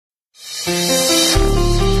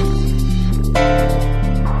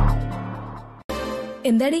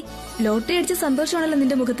എന്താടി ലോട്ടറി അടിച്ച സന്തോഷമാണല്ലോ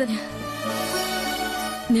നിന്റെ മുഖത്ത്.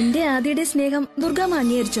 നിന്റെ ആദ്യയുടെ സ്നേഹം ദുർഗാമ്മ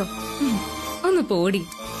അംഗീകരിച്ചോ? ഒന്ന് പോടി.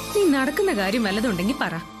 നീ നടക്കുന്ന കാര്യം വല്ലതുണ്ടെങ്കിൽ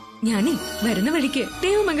പറ. ഞാനേ വരുന്ന വഴിക്ക്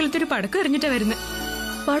ദേവമംഗലത്തൊരു പടക്കം എറിഞ്ഞിട്ടാ വരുന്നത്.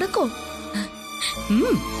 പടക്കോ?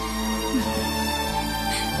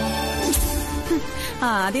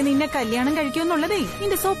 ആദ്യം നിന്നെ കല്യാണം കഴിക്കുമെന്നുള്ളതേ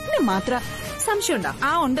നിന്റെ സ്വപ്നം മാത്ര. സംശയമുണ്ടോ?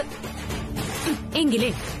 ആ ഉണ്ട്. എങ്കിലേ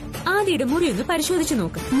ആദ്യയുടെ മുറി ഒന്ന് പരിശോധിച്ചു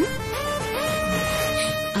നോക്ക്.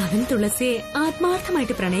 അവൻ തുളസിയെ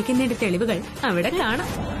ആത്മാർത്ഥമായിട്ട് പ്രണയിക്കുന്നതിന്റെ തെളിവുകൾ അവിടെ കാണാം.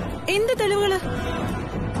 എന്ത് തെളിവുകള്?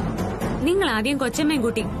 നിങ്ങൾ ആദ്യം കൊച്ചമ്മയും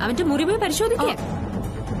കൂട്ടി അവന്റെ മുറി പോയി പരിശോധിക്കുക.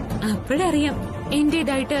 അപ്പോഴറിയാം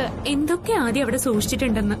എന്റേതായിട്ട് എന്തൊക്കെ ആദ്യം അവിടെ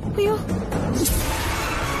സൂക്ഷിച്ചിട്ടുണ്ടെന്ന്. അയ്യോ,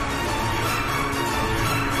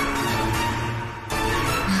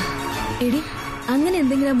 എടി, അങ്ങനെ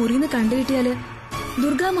എന്തെങ്കിലും മുറിന്ന് കണ്ടുകിട്ടിയാല്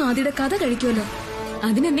ദുർഗാമ്മ ആദ്യയുടെ കഥ കഴിക്കുമല്ലോ.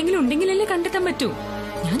 അതിനെന്തെങ്കിലും ഉണ്ടെങ്കിലല്ലേ കണ്ടെത്താൻ പറ്റൂ.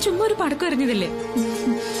 ഞാൻ ചുമ്മാ ഒരു പടക്കം എറിഞ്ഞതല്ലേ.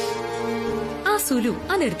 ആ സുലു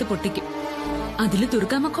അതെടുത്ത് പൊട്ടിക്കും. അതില്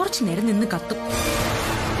ദുർഗാമ്മ കുറച്ചു നേരം നിന്ന് കത്തും.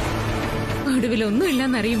 ഒടുവിലൊന്നും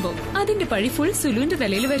ഇല്ലെന്നറിയുമ്പോ അതിന്റെ പഴി ഫുൾ സുലുവിന്റെ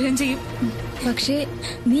തലയിൽ വരികയും ചെയ്യും. പക്ഷേ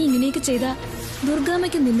നീ ഇങ്ങനെയൊക്കെ ചെയ്ത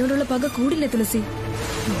ദുർഗാമ്മയ്ക്ക് നിന്നോടുള്ള പക കൂടില്ലേ തുളസി?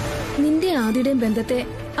 നിന്റെ ആദ്യയുടെയും ബന്ധത്തെ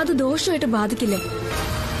അത് ദോഷമായിട്ട് ബാധിക്കില്ലേ?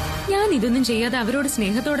 ഞാൻ ഇതൊന്നും ചെയ്യാതെ അവരോട്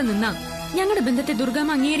സ്നേഹത്തോടെ നിന്നാ ഞങ്ങളുടെ ബന്ധത്തെ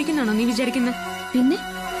ദുർഗാമ്മ അംഗീകരിക്കുന്നാണോ നീ വിചാരിക്കുന്നത്? പിന്നെ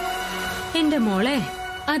എന്റെ മോളെ,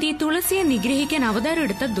 അത് ഈ തുളസിയെ നിഗ്രഹിക്കാൻ അവതാരം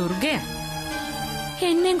എടുത്ത ദുർഗയാ.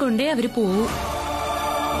 എന്നെ കൊണ്ടേ അവര് പോവൂ.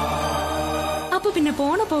 അപ്പൊ പിന്നെ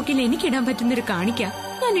പോണ പോക്കിൽ എനിക്കിടാൻ പറ്റുന്നൊരു കാണിക്ക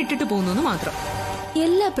ഞാൻ ഇട്ടിട്ട് പോകുന്നു മാത്രം.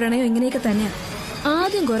 എല്ലാ പ്രണയവും ഇങ്ങനെയൊക്കെ തന്നെയാ.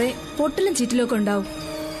 ആദ്യം കുറെ പൊട്ടലും ചീറ്റിലും ഒക്കെ ഉണ്ടാവും,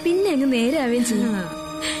 പിന്നെ അങ്ങ് നേരെ ആവുകയും ചെയ്യും.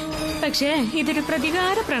 പക്ഷേ ഇതൊരു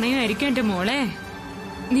പ്രതികാര പ്രണയമായിരിക്കും എന്റെ മോളെ.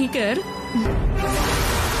 നീ കേറ്.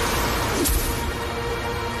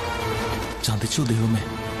 ചതിച്ചു ദൈവമേ,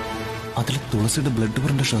 അതിൽ തുളസിയുടെ ബ്ലഡ്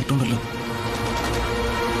പുരണ്ട ഷർട്ടുണ്ടല്ലോ.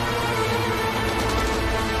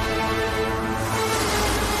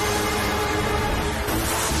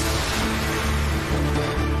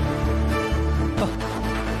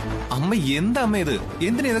 അമ്മ എന്താ അമ്മ ഇത്?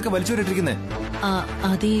 എന്തിനാ ഇതൊക്കെ വലിച്ചോരിട്ടിരിക്കുന്നേ?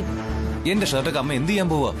 എന്റെ ഷർട്ടൊക്കെ അമ്മ എന്ത് ചെയ്യാൻ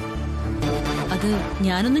പോവാ? അത്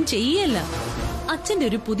ഞാനൊന്നും ചെയ്യല്ല. അച്ഛന്റെ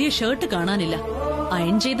ഒരു പുതിയ ഷർട്ട് കാണാനില്ല.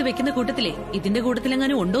 അയൺ ചെയ്ത് വെക്കുന്ന കൂട്ടത്തിലെ ഇതിന്റെ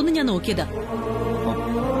കൂട്ടത്തിലെങ്ങാനും ഉണ്ടോന്ന് ഞാൻ നോക്കിയതാ.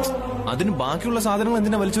 അതിന് ബാക്കിയുള്ള സാധനങ്ങൾ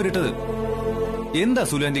എന്തിനാ വലിച്ചോരിട്ടത്? എന്താ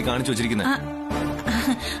സുലാന്റി കാണിച്ചു വെച്ചിരിക്കുന്നത്?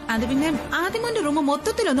 അത് പിന്നെ ആദ്യമോന്റെ റൂം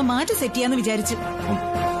മൊത്തത്തിലൊന്ന് മാറ്റി സെറ്റ് ചെയ്യാന്ന് വിചാരിച്ചു.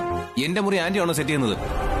 എന്റെ മുറി ആന്റി ആണോ സെറ്റ് ചെയ്യുന്നത്?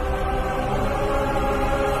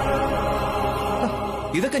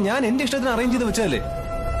 ഇതൊക്കെ ഞാൻ എന്റെ ഇഷ്ടത്തിന് അറേഞ്ച് ചെയ്ത് വെച്ചതല്ലേ.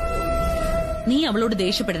 നീ അവളോട്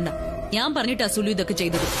ദേഷ്യപ്പെടണ്ട. ഞാൻ പറഞ്ഞിട്ടാ സുലു ഇതൊക്കെ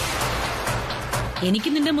ചെയ്തത്. എനിക്ക്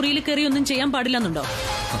നിന്റെ മുറിയിൽ കയറി ഒന്നും ചെയ്യാൻ പാടില്ലെന്നുണ്ടോ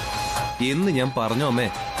എന്ന് ഞാൻ പറഞ്ഞു അമ്മേ.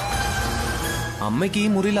 അമ്മയ്ക്ക് ഈ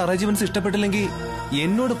മുറിയിൽ അറേഞ്ച്മെന്റ്സ് ഇഷ്ടപ്പെട്ടില്ലെങ്കിൽ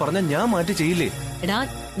എന്നോട് പറഞ്ഞ ഞാൻ മാറ്റി ചെയ്യില്ലേ? എടാ,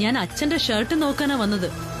 ഞാൻ അച്ഛന്റെ ഷർട്ട് നോക്കാനാ വന്നത്.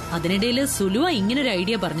 അതിനിടയില് സുലുവാ ഇങ്ങനൊരു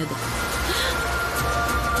ഐഡിയ പറഞ്ഞത്.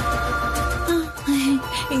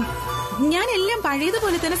 ഞാൻ എല്ലാം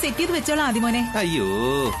പഴയതുപോലെ തന്നെ സെറ്റ് ചെയ്ത് വെച്ചോളാം ആദ്യമോനെ. അയ്യോ,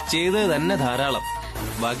 ചെയ്തത് തന്നെ ധാരാളം.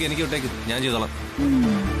 ബാക്കി എനിക്ക് വിട്ടേക്ക്, ഞാൻ ചെയ്തോളാം.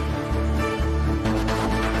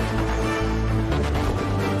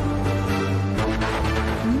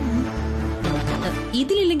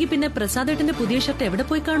 ഇതിലില്ലെങ്കിൽ പിന്നെ പ്രസാദേട്ടന്റെ പുതിയ ഷർട്ട് എവിടെ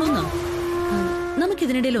പോയി കാണുമെന്നാ? നമുക്ക്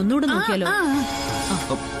ഇതിനിടയിൽ ഒന്നുകൂടെ നോക്കിയാലോ?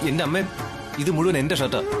 എന്റെ അമ്മ, ഇത് മുഴുവൻ എന്റെ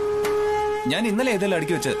ഷർട്ടാ. ഞാൻ ഇന്നലെ ഏതെല്ലാം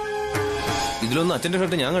അടുക്കി വെച്ച്. ഇതിലൊന്നും അച്ഛന്റെ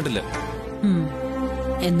ഷർട്ട് ഞാൻ കണ്ടില്ല.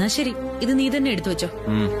 എന്നാ ശരി, ഇത് നീ തന്നെ എടുത്തു വെച്ചോ.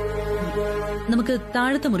 നമുക്ക്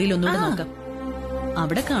താഴത്തെ മുറിയിൽ ഒന്നുകൂടെ നോക്കാം.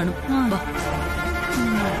 അവിടെ കാണും.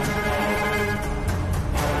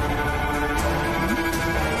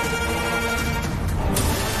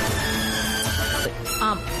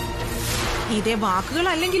 ഇതേ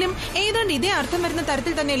വാക്കുകളല്ലെങ്കിലും ഏതാണ്ട് ഇതേ അർത്ഥം വരുന്ന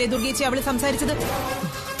തരത്തിൽ തന്നെയല്ലേ ദുർഗേച്ചി അവള് സംസാരിച്ചത്.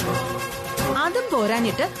 അതും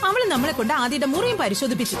പോരാഞ്ഞിട്ട് അവള് നമ്മളെ കൊണ്ട് ആദ്യയുടെ മുറിയും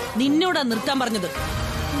പരിശോധിപ്പിച്ചു. നിന്നോടാ നിർത്താൻ പറഞ്ഞത്.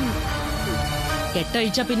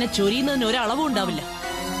 കെട്ടഴിച്ച പിന്നെ ചൊരിയുന്നതിന് ഒരളവും ഉണ്ടാവില്ല.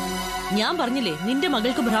 ഞാൻ പറഞ്ഞില്ലേ, നിന്റെ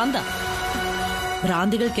മകൾക്ക് ഭ്രാന്ത.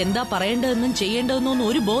 ഭ്രാന്തികൾക്ക് എന്താ പറയേണ്ടതെന്നും ചെയ്യേണ്ടതെന്നൊന്നും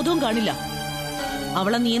ഒരു ബോധവും കാണില്ല.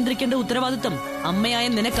 അവളെ നിയന്ത്രിക്കേണ്ട ഉത്തരവാദിത്വം അമ്മയായ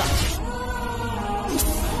നിനക്കാ.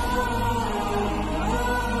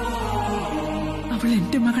 അവൾ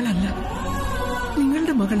എന്റെ മകളല്ല,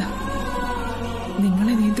 നിങ്ങളുടെ മകളാ.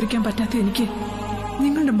 നിങ്ങളെ നിയന്ത്രിക്കാൻ പറ്റാത്ത എനിക്ക്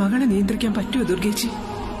നിങ്ങളുടെ മകളെ നിയന്ത്രിക്കാൻ പറ്റുമോ ദുർഗേച്ചി?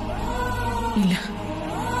 ഇല്ല,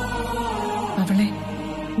 അവളെ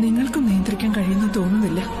നിങ്ങൾക്കും നിയന്ത്രിക്കാൻ കഴിയുന്നു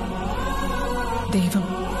തോന്നുന്നില്ല. ദൈവം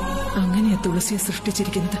അങ്ങനെയാ തുളസിയെ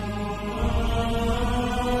സൃഷ്ടിച്ചിരിക്കുന്നത്.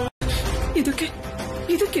 ഇതൊക്കെ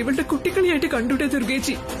ഇവളുടെ കുട്ടികളിയായിട്ട് കണ്ടൂടെ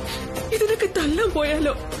ദുർഗേച്ചി? ഇതിനൊക്കെ തല്ലാൻ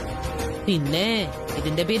പോയാലോ? പിന്നെ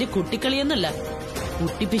ഇതിന്റെ പേര് കുട്ടിക്കളിയെന്നല്ല,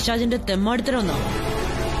 കുട്ടിപ്പിശാചിന്റെ തെമ്മാടിത്തരമെന്നോ.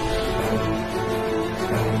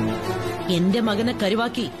 എന്റെ മകനെ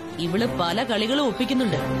കരുവാക്കി ഇവള് പല കളികളും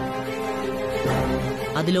ഒപ്പിക്കുന്നുണ്ട്.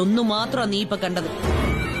 അതിലൊന്നു മാത്രമാ നീ ഇപ്പൊ കണ്ടത്.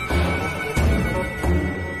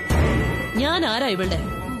 ഞാൻ ആരാ ഇവളുടെ?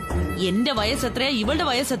 എന്റെ വയസ്സെത്രയാ, ഇവളുടെ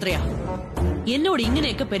വയസ്സെത്രയാ? എന്നോട്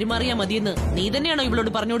ഇങ്ങനെയൊക്കെ പെരുമാറിയാ മതിയെന്ന് നീ തന്നെയാണോ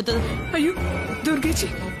ഇവളോട് പറഞ്ഞു കൊടുത്തത്? അയ്യോ ദുർഗേച്ചി,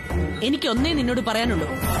 എനിക്കൊന്നേ നിന്നോട് പറയാനുള്ളൂ.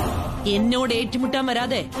 എന്നോട് ഏറ്റുമുട്ടാൻ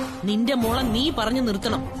വരാതെ നിന്റെ മോളെ നീ പറഞ്ഞു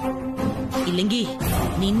നിർത്തണം. ഇല്ലെങ്കിൽ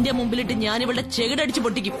നിന്റെ മുമ്പിലിട്ട് ഞാൻ ഇവളുടെ ചെകിടടിച്ച്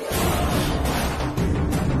പൊട്ടിക്കും.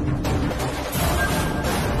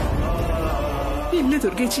 ഇല്ല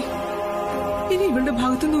ദുർഗേച്ചി, ഇനി ഇവളുടെ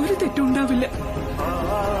ഭാഗത്തുനിന്ന് ഒരു തെറ്റും ഉണ്ടാവില്ല.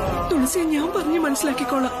 തുളസിയെ ഞാൻ പറഞ്ഞു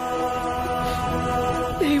മനസ്സിലാക്കിക്കോളാം.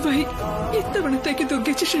 ദയവായി ഇത്തവണത്തേക്ക്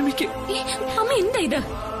ദുർഗേച്ചി ക്ഷമിക്കും. അമ്മ എന്താ ഇത്?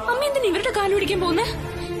 അമ്മ എന്തിനാ ഇവരുടെ കാല് പിടിക്കാൻ പോകുന്നേ?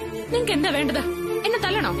 നിങ്ങക്ക് എന്താ വേണ്ടത്? എന്നെ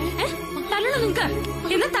തല്ലണോ? തല്ലണോ നിങ്ങക്ക്?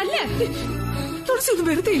 എന്നാ തല്ല്. തുളസി ഒന്ന്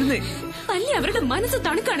വെറുതെ ഇരുന്നേ. തല്ലി അവരുടെ മനസ്സ്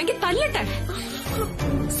തണുക്കാണെങ്കിൽ തല്ലട്ടെ.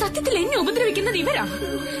 സത്യത്തിൽ എന്നെ ഉപദ്രവിക്കുന്നത് ഇവരാ.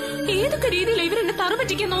 ഏതൊക്കെ രീതിയിലാണ് ഇവരെന്നെ തറ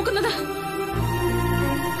പറ്റിക്കാൻ നോക്കുന്നത്?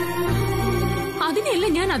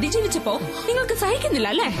 അതിനെല്ലാം ഞാൻ അതിജീവിച്ചപ്പോ നിങ്ങൾക്ക് സഹിക്കുന്നില്ല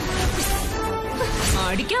അല്ലേ?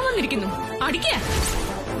 അടിക്കാൻ വന്നിരിക്കുന്നു. അടിക്ക.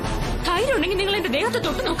 ധൈര്യം ഉണ്ടെങ്കിൽ നിങ്ങൾ എന്റെ ദേഹത്തെ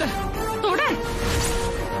തൊട്ട് നോക്ക്. തൊട.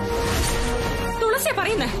 തുളസിയെ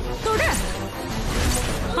പറയുന്നേ, തൊട.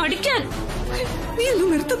 അടിക്കാൻ. നീ ഒന്ന്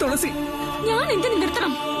നിർത്ത തുളസി. ഞാൻ എന്തിനു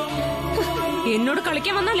നിർത്തണം? എന്നോട്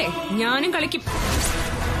കളിക്കാൻ വന്നാലേ ഞാനും കളിക്കും.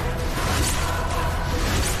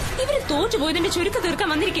 ഇവര് തോറ്റുപോയതിന്റെ ചുരുക്കം തീർക്കാൻ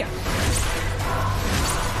വന്നിരിക്കുക.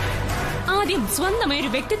 ആദ്യം സ്വന്തമായ ഒരു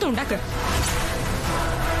വ്യക്തിത്വം ഉണ്ടാക്കുക.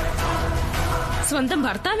 സ്വന്തം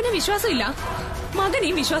ഭർത്താവിന് വിശ്വാസമില്ല,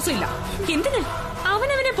 മകനെയും വിശ്വാസമില്ല. എന്തിന്?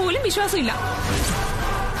 അവനവനെ പോലും വിശ്വാസമില്ല.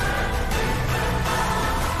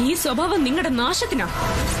 ഈ സ്വഭാവം നിങ്ങളുടെ നാശത്തിനാ.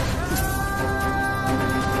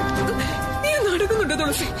 നീ നടക്കുന്നുണ്ടോ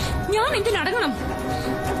തുളസി? ഞാൻ എന്തിനടങ്ങണം?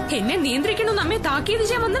 എന്നെ നിയന്ത്രിക്കണമെന്ന് അമ്മയെ താക്കീത്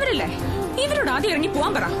ചെയ്യാൻ വന്നവരല്ലേ? ഇവരോട് ആദ്യം ഇറങ്ങി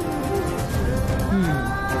പോവാൻ പറ.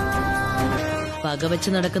 പകവച്ച്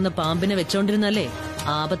നടക്കുന്ന പാമ്പിനെ വെച്ചോണ്ടിരുന്നല്ലേ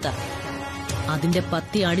ആപത്താ. അതിന്റെ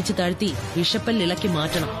പത്തി അടിച്ചു താഴ്ത്തി വിഷപ്പല്ലിളക്കി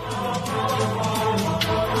മാറ്റണം.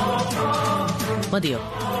 മതിയോ?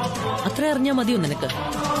 അത്ര അറിഞ്ഞാ മതിയോ നിനക്ക്?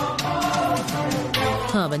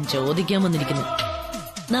 അവൻ ചോദിക്കാൻ വന്നിരിക്കുന്നു.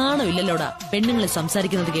 നാണോ ഇല്ലല്ലോടാ പെണ്ണുങ്ങളെ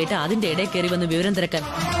സംസാരിക്കുന്നത് കേട്ട് അതിന്റെ ഇടയിൽ കയറി വന്ന് വിവരം തിരക്കാൻ?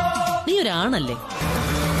 നീ ഒരാണല്ലേ?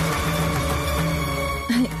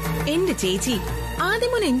 എന്റെ ചേച്ചി,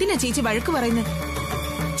 ആദ്യമോൻ എന്തിനാ ചേച്ചി വഴക്ക് പറയുന്നത്?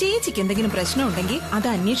 ചേച്ചിക്ക് എന്തെങ്കിലും പ്രശ്നം ഉണ്ടെങ്കിൽ അത്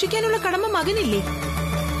അന്വേഷിക്കാനുള്ള കടമ മകനില്ലേ?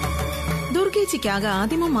 ദുർഗേച്ചിക്കാകെ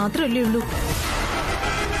ആദ്യമോൻ മാത്രമല്ലേ ഉള്ളൂ.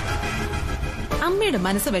 അമ്മയുടെ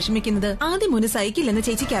മനസ്സ് വിഷമിക്കുന്നത് ആദ്യമോന് സഹിക്കില്ലെന്ന്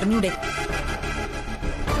ചേച്ചിക്ക് അറിഞ്ഞൂടെ?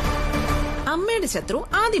 അമ്മയുടെ ശത്രു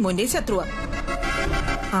ആദ്യമോന്റെ ശത്രുവാ.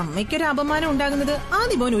 അമ്മയ്ക്കൊരു അപമാനം ഉണ്ടാകുന്നത്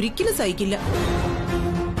ആദ്യമോൻ ഒരിക്കലും സഹിക്കില്ല.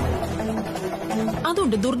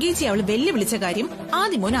 അതുകൊണ്ട് ദുർഗേച്ചി അവള് വെല്ലുവിളിച്ച കാര്യം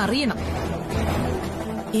ആദ്യമോൻ അറിയണം.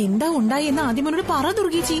 എന്താ ഉണ്ടായെന്ന് ആദ്യമോനോട് പറ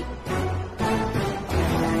ദുർഗേച്ചി.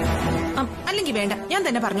 അല്ലെങ്കിൽ വേണ്ട, ഞാൻ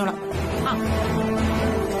തന്നെ പറഞ്ഞോളാം.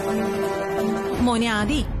 മോനെ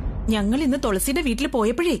ആദി, ഞങ്ങൾ ഇന്ന് തുളസിയുടെ വീട്ടിൽ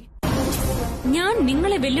പോയപ്പോഴേ ഞാൻ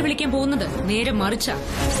നിങ്ങളെ വെല്ലുവിളിക്കാൻ പോകുന്നത് നേരെ മറിച്ചാ.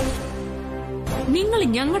 നിങ്ങൾ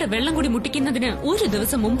ഞങ്ങളുടെ വെള്ളം കൂടി മുട്ടിക്കുന്നതിന് ഒരു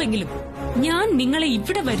ദിവസം മുമ്പെങ്കിലും ഞാൻ നിങ്ങളെ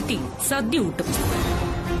ഇവിടെ വരുത്തി സദ്യ ഊട്ടും.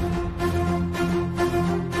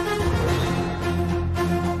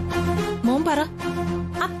 മോൻ പറ,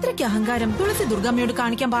 അത്രയ്ക്ക് അഹങ്കാരം തുളസി ദുർഗമ്മയോട്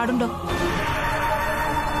കാണിക്കാൻ പാടുണ്ടോ?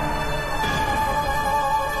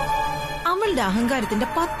 അവളുടെ അഹങ്കാരത്തിന്റെ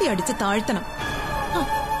പത്തി അടിച്ച് താഴ്ത്തണം.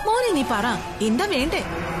 മോനെ നീ പറ, എന്താ വേണ്ടേ?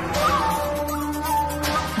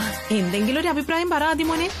 എന്തെങ്കിലും ഒരു അഭിപ്രായം പറ ആദ്യം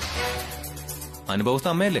മോനെ. അനുഭവസ്ഥ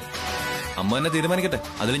അമ്മയല്ലേ, അമ്മ തന്നെ തീരുമാനിക്കട്ടെ.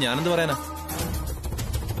 അതിൽ ഞാനെന്ത് പറയാനാ?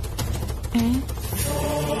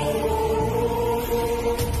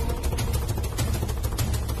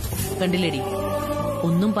 കണ്ടില്ലേടി,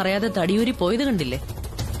 ഒന്നും പറയാതെ തടിയൂരി പോയത് കണ്ടില്ലേ?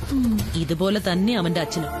 ഇതുപോലെ തന്നെ അവന്റെ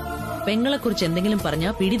അച്ഛനും. പെങ്ങളെക്കുറിച്ച് എന്തെങ്കിലും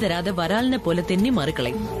പറഞ്ഞാ പിടി തരാതെ വരാലിനെ പോലെ തെന്നി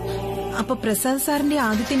മാറിക്കളയും. അപ്പൊ പ്രസാദ് സാറിന്റെ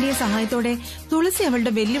ആദിത്യന്റെയും സഹായത്തോടെ തുളസി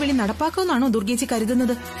അവളുടെ വെല്ലുവിളി നടപ്പാക്കുമെന്നാണോ ദുർഗേച്ചി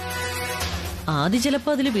കരുതുന്നത്? ആദ്യ ചിലപ്പോ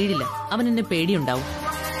അതില് വീഴില്ല, അവൻ എന്നെ പേടിയുണ്ടാവും.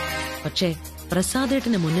 പക്ഷേ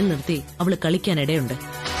പ്രസാദേട്ടനെ മുന്നിൽ നിർത്തി അവള് കളിക്കാനിടയുണ്ട്.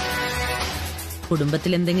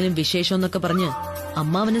 കുടുംബത്തിൽ എന്തെങ്കിലും വിശേഷം എന്നൊക്കെ പറഞ്ഞ്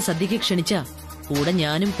അമ്മാവനെ സദ്യക്ക് ക്ഷണിച്ച കൂടെ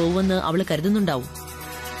ഞാനും പോവെന്ന് അവള് കരുതുന്നുണ്ടാവും.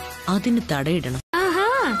 അതിന് തടയിടണം.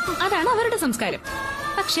 അതാണ് അവരുടെ സംസ്കാരം.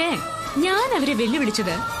 പക്ഷേ ഞാൻ അവരെ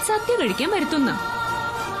വെല്ലുവിളിച്ചത് സദ്യ കഴിക്കാൻ വരുത്തുന്ന.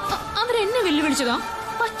 അവരെന്നെ വെല്ലുവിളിച്ചതോ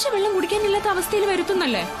പച്ചവെള്ളം കുടിക്കാനില്ലാത്ത അവസ്ഥയിൽ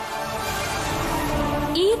വരുത്തുന്നല്ലേ.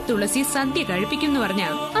 ഈ തുളസി സദ്യ കഴിപ്പിക്കും പറഞ്ഞാ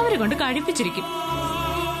അവരെ കൊണ്ട് കഴിപ്പിച്ചിരിക്കും.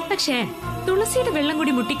 പക്ഷേ തുളസിയുടെ വെള്ളം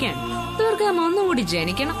കൂടി മുട്ടിക്കാൻ ദുർഗാമ്മ ഒന്നുകൂടി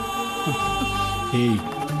ജനിക്കണം. ഏയ്,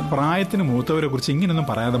 പ്രായത്തിന് മൂത്തവരെ കുറിച്ച് ഇങ്ങനൊന്നും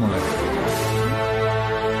പറയാതെ മോളെ.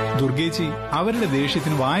 ദുർഗേച്ചി അവരുടെ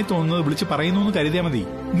ദേഷ്യത്തിന് വായി തോന്നുന്നത് വിളിച്ച് പറയുന്നു കരുതിയാ മതി.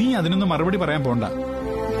 നീ അതിനൊന്നും മറുപടി പറയാൻ പോണ്ട.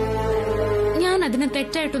 ഞാൻ അതിന്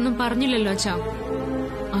തെറ്റായിട്ടൊന്നും പറഞ്ഞില്ലല്ലോ അച്ഛാ.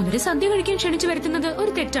 അവര് സദ്യ കഴിക്കാൻ ക്ഷണിച്ചു വരുത്തുന്നത്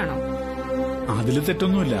ഒരു തെറ്റാണോ? അതില്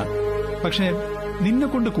തെറ്റൊന്നുമില്ല. പക്ഷെ നിന്നെ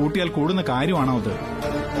കൊണ്ട് കൂട്ടിയാൽ കൂടുന്ന കാര്യമാണോ അത്?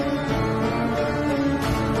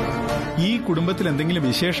 ഈ കുടുംബത്തിൽ എന്തെങ്കിലും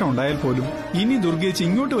വിശേഷം ഉണ്ടായാൽ പോലും ഇനി ദുർഗേച്ചി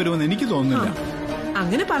ഇങ്ങോട്ട് വരുമെന്ന് എനിക്ക് തോന്നുന്നില്ല.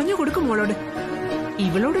 അങ്ങനെ പറഞ്ഞു കൊടുക്കും മോളോട്.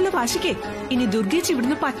 ഇവളോടുള്ള വാശിക്ക് ഇനി ദുർഗേച്ചി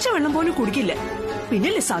ഇവിടുന്ന് പച്ചവെള്ളം പോലും കുടിക്കില്ല.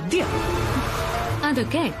 പിന്നല്ലേ സദ്യ.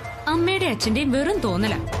 അതൊക്കെ അമ്മയുടെ അച്ഛന്റെയും വെറും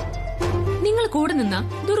തോന്നല. നിങ്ങൾ കൂടെ നിന്നാ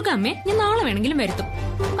ദുർഗാമ്മയെ ഞാൻ നാളെ വേണമെങ്കിലും വരുത്തും.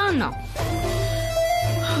 കാണണോ?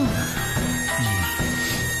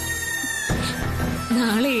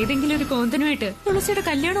 നാളെ ഏതെങ്കിലും ഒരു കോന്തനുമായിട്ട് തുളസിയുടെ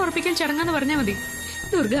കല്യാണം ഉറപ്പിക്കൽ ചടങ്ങാന്ന് പറഞ്ഞാൽ മതി.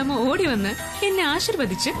 ദുർഗാമ്മ ഓടി വന്ന് എന്നെ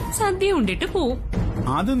ആശീർവദിച്ച് സദ്യ ഉണ്ടിട്ട് പോവും.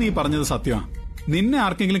 അത് നീ പറഞ്ഞത് സത്യമാ. നിന്നെ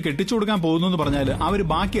ആർക്കെങ്കിലും കെട്ടിച്ചു കൊടുക്കാൻ പോകുന്നു പറഞ്ഞാല് അവര്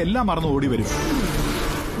ബാക്കി എല്ലാം മറന്ന് ഓടി വരും.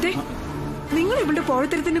 നിങ്ങൾ ഇവളുടെ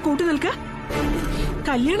പോഴത്തരത്തിന് കൂട്ടു നിൽക്ക.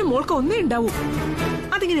 കല്യാണം മോൾക്ക് ഒന്നേ ഉണ്ടാവൂ.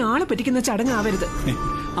 അതിങ്ങനെ ആളെ പറ്റിക്കുന്ന ചടങ്ങാവരുത്.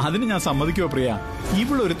 അതിന് ഞാൻ സമ്മതിക്കുവോ പ്രിയ?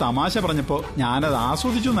 ഇവളൊരു തമാശ പറഞ്ഞപ്പോ ഞാനത്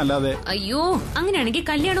ആസ്വദിച്ചു എന്നല്ലാതെ. അയ്യോ, അങ്ങനെയാണെങ്കിൽ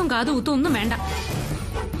കല്യാണവും കാതുകൂത്തും ഒന്നും വേണ്ട.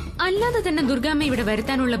 അല്ലാതെ തന്നെ ദുർഗാമ്മ ഇവിടെ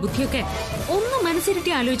വരുത്താനുള്ള ബുദ്ധിയൊക്കെ ഒന്ന്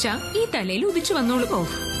മനസ്സിരുത്തി ആലോചിച്ചാ ഈ തലയിൽ ഉദിച്ചു വന്നോളൂ.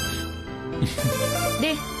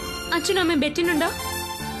 അച്ഛനും അമ്മയും ബെറ്റിനുണ്ടോ?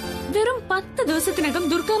 വെറും 10 ദിവസത്തിനകം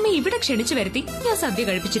ദുർഗാമ്മ ഇവിടെ ക്ഷണിച്ചു വരുത്തി ഞാൻ സദ്യ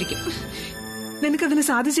കഴിപ്പിച്ചിരിക്കും. നിനക്കതിന്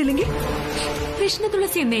സാധിച്ചില്ലെങ്കിൽ കൃഷ്ണ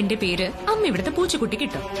തുളസി എന്ന എന്റെ പേര് അമ്മ ഇവിടുത്തെ പൂച്ചക്കുട്ടി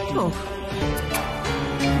കിട്ടും.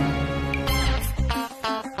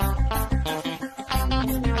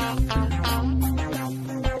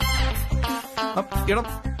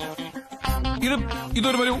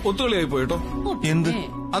 ഇതൊരു വലിയ ഒത്തുകളിയായി പോയിട്ടോ. എന്ത്?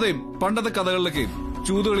 അതെ, പണ്ടത്തെ കഥകളിലൊക്കെ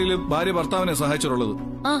ചൂതുകളിയിൽ ഭാര്യ ഭർത്താവിനെ സഹായിച്ചിട്ടുള്ളത്.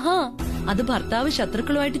 ആഹാ, അത് ഭർത്താവ്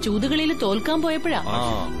ശത്രുക്കളുമായിട്ട് ചൂതുകളിയിൽ തോൽക്കാൻ പോയപ്പോഴാ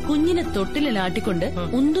കുഞ്ഞിനെ തൊട്ടിലാട്ടിക്കൊണ്ട്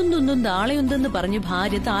ഉന്തുന്തുന്തും താളയുന്തെന്ന് പറഞ്ഞ്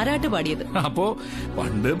ഭാര്യ താരാട്ട് പാടിയത്. അപ്പോ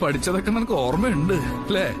പണ്ട് പഠിച്ചതൊക്കെ നിനക്ക് ഓർമ്മയുണ്ട്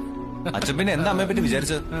അല്ലേ? അച്ഛൻ പിന്നെ എന്താ അമ്മയെ പറ്റി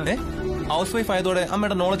വിചാരിച്ചത്? ഹൗസ് വൈഫ് ആയതോടെ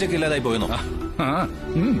അമ്മയുടെ നോളജ് ഒക്കെ ഇല്ലാതായി പോയെന്നോ?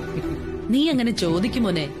 നീ അങ്ങനെ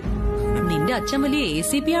ചോദിക്കുമോനെ? നിന്റെ അച്ഛൻ വലിയ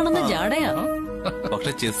ACP ആണെന്ന ജാടയാ.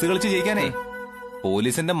 പക്ഷെ ചെസ് കളിച്ച് ജയിക്കാനേ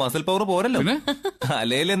പോലീസിന്റെ മസിൽ പവർ പോരല്ലോ.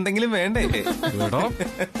 തലയിൽ എന്തെങ്കിലും വേണ്ടേ?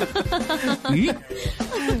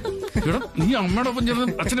 നീ അമ്മയുടെ ഒപ്പം ചേർന്ന്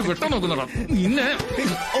അച്ഛനെ വെട്ടാൻ നോക്കുന്നടാ നിന്നെ.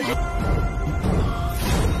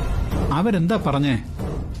 അവരെന്താ പറഞ്ഞേ?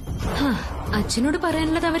 അച്ഛനോട്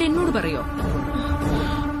പറയാനുള്ളത് അവരെന്നോട് പറയോ?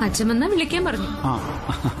 അച്ഛൻ വന്നാ വിളിക്കാൻ പറഞ്ഞു.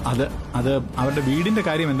 അത് അവരുടെ വീടിന്റെ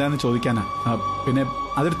കാര്യം എന്താണെന്ന് ചോദിക്കാനാ. പിന്നെ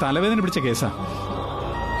അതൊരു തലവേദന പിടിച്ച കേസാ.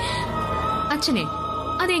 അച്ഛനെ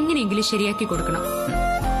അതെങ്ങനെയെങ്കിലും ശരിയാക്കി കൊടുക്കണം.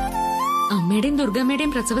 അമ്മയുടെയും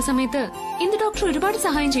ദുർഗമ്മയുടെയും പ്രസവ സമയത്ത് ഇന്ന് ഡോക്ടർ ഒരുപാട്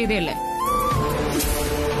സഹായം ചെയ്തല്ലേ.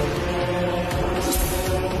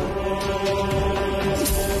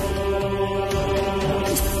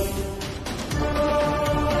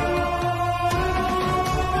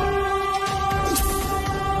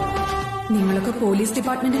 നിങ്ങളൊക്കെ പോലീസ്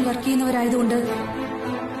ഡിപ്പാർട്ട്മെന്റിൽ വർക്ക് ചെയ്യുന്നവരായതുകൊണ്ട്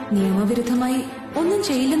നിയമവിരുദ്ധമായി ഒന്നും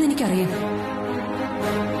ചെയ്യില്ലെന്ന് എനിക്കറിയാം.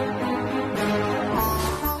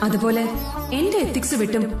 അതുപോലെ എന്റെ എത്തിക്സ്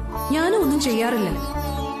വിട്ടും ഞാനും ഒന്നും ചെയ്യാറില്ല.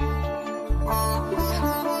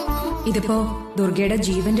 ഇതിപ്പോ ദുർഗയുടെ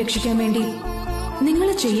ജീവൻ രക്ഷിക്കാൻ വേണ്ടി നിങ്ങൾ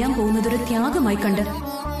ചെയ്യാൻ പോകുന്നതൊരു ത്യാഗമായി കണ്ട്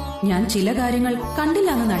ഞാൻ ചില കാര്യങ്ങൾ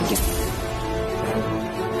കണ്ടില്ലാന്ന് നടിക്കാം.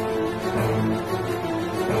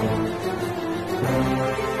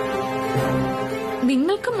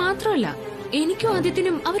 നിങ്ങൾക്ക് മാത്രമല്ല എനിക്കും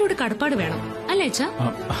ആദ്യത്തിനും അവരോട് കടപ്പാട് വേണം അല്ലേ അച്ഛാ?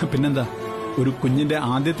 പിന്നെന്താ, ഒരു കുഞ്ഞിന്റെ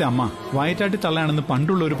ആദ്യത്തെ അമ്മ വയറ്റാട്ടി തള്ളയാണെന്ന്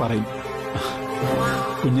പണ്ടുള്ളവർ പറയും.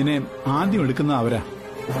 കുഞ്ഞിനെ ആദ്യം എടുക്കുന്നത് അവരാ,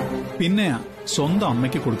 പിന്നെ സ്വന്തം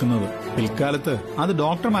അമ്മയ്ക്ക് കൊടുക്കുന്നത്. പിൽക്കാലത്ത് അത്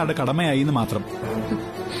ഡോക്ടർമാരുടെ കടമയായി എന്ന് മാത്രം.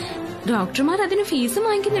 ഡോക്ടർമാർ അതിന് ഫീസ്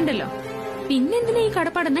വാങ്ങിക്കുന്നുണ്ടല്ലോ, പിന്നെന്തിനാ ഈ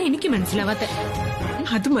കടപ്പാടെന്നാ എനിക്ക് മനസ്സിലാവാത്ത.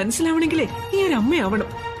 അത് മനസ്സിലാവണമെങ്കിലേ നീ ഒരു അമ്മയാവണം.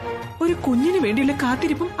 ഒരു കുഞ്ഞിന് വേണ്ടിയുള്ള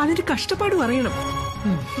കാത്തിരിപ്പും അതിന്റെ കഷ്ടപ്പാടും അറിയണം.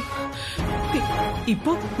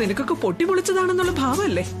 ഇപ്പൊ നിനക്കൊക്കെ പൊട്ടിപ്പൊളിച്ചതാണെന്നുള്ള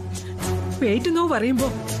ഭാവമല്ലേ? പേറ്റ് നോവ് പറയുമ്പോ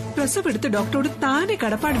പ്രസവെടുത്ത് ഡോക്ടറോട് താനെ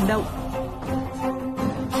കടപ്പാടുണ്ടാവും.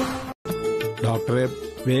 ഡോക്ടറെ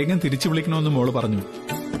വേഗം തിരിച്ചു വിളിക്കണമെന്ന് മോള് പറഞ്ഞു.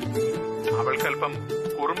 അവൾക്കല്പം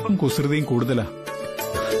കുറുമ്പും കുസൃതിയും കൂടുതലാ.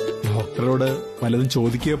 ഡോക്ടറോട് വല്ലതും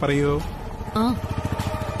ചോദിക്കുകയോ പറയോ?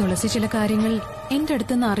 തുളസി ചില കാര്യങ്ങൾ എന്റെ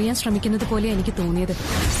അടുത്തുനിന്ന് അറിയാൻ ശ്രമിക്കുന്നത് പോലെ എനിക്ക് തോന്നിയത്.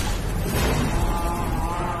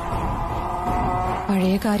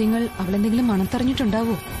 പഴയ കാര്യങ്ങൾ അവളെന്തെങ്കിലും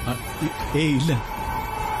മണത്തറിഞ്ഞിട്ടുണ്ടാവോ? ഇല്ല,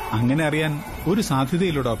 അങ്ങനെ അറിയാൻ ഒരു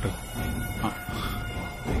സാധ്യതയില്ല ഡോക്ടർ.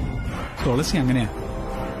 തുളസി അങ്ങനെയാ,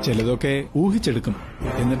 ചിലതൊക്കെ ഊഹിച്ചെടുക്കും,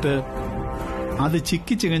 എന്നിട്ട് അത്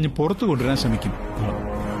ചിക്കി ചികഞ്ഞ് പുറത്തു കൊണ്ടുവരാൻ ശ്രമിക്കും.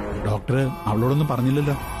 ഡോക്ടർ അവളോടൊന്നും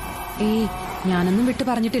പറഞ്ഞില്ലല്ലോ? ഏയ്, ഞാനൊന്നും വിട്ടു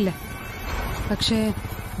പറഞ്ഞിട്ടില്ല. പക്ഷേ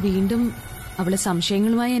വീണ്ടും അവള്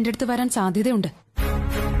സംശയങ്ങളുമായി എന്റെ അടുത്ത് വരാൻ സാധ്യതയുണ്ട്.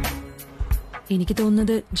 എനിക്ക്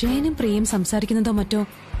തോന്നുന്നത് ജയനും പ്രിയയും സംസാരിക്കുന്നതോ മറ്റോ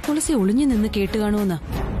തുളസി ഒളിഞ്ഞു നിന്ന് കേട്ടുകാണുമെന്നാ.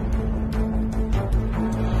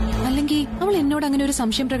 അല്ലെങ്കിൽ അവൾ എന്നോട് അങ്ങനെ ഒരു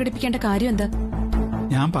സംശയം പ്രകടിപ്പിക്കേണ്ട കാര്യം എന്താ?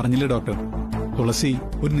 ഞാൻ പറഞ്ഞില്ലേ ഡോക്ടർ, തുളസി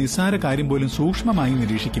ഒരു നിസ്സാര കാര്യം പോലും സൂക്ഷ്മമായി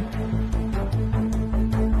നിരീക്ഷിക്കും.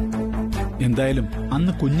 എന്തായാലും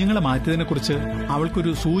അന്ന് കുഞ്ഞുങ്ങളെ മാറ്റിയതിനെ കുറിച്ച്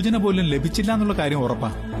അവൾക്കൊരു സൂചന പോലും ലഭിച്ചില്ല എന്നുള്ള കാര്യം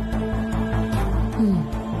ഉറപ്പാ.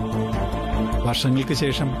 വർഷങ്ങൾക്ക്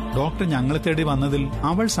ശേഷം ഡോക്ടർ ഞങ്ങളെ തേടി വന്നതിൽ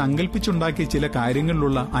അവൾ സങ്കല്പിച്ചുണ്ടാക്കിയ ചില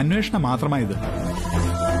കാര്യങ്ങളിലുള്ള അന്വേഷണം മാത്രമായത്.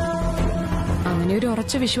 അങ്ങനെ ഒരു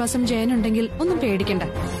ഉറച്ച വിശ്വാസം ജയനുണ്ടെങ്കിൽ ഒന്നും പേടിക്കണ്ട.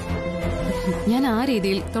 ഞാൻ ആ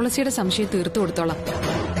രീതിയിൽ തുളസിയുടെ സംശയം തീർത്തു കൊടുത്തോളാം.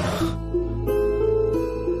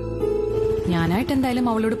 ഞാനായിട്ട് എന്തായാലും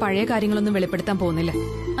അവളോട് പഴയ കാര്യങ്ങളൊന്നും വെളിപ്പെടുത്താൻ പോകുന്നില്ല.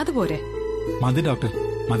 അതുപോരെ? മതി ഡോക്ടർ,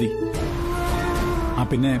 മതി.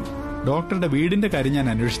 പിന്നെ ഡോക്ടറുടെ വീടിന്റെ കാര്യം ഞാൻ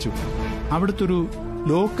അന്വേഷിച്ചു. അവിടുത്തെ ഒരു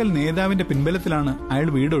ലോക്കൽ നേതാവിന്റെ പിൻബലത്തിലാണ് അയാൾ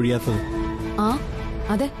വീട് ഒഴിയാത്തത്. ആ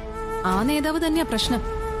അതെ, ആ നേതാവ് തന്നെയാ പ്രശ്നം.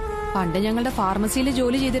 പണ്ട് ഞങ്ങളുടെ ഫാർമസിയിൽ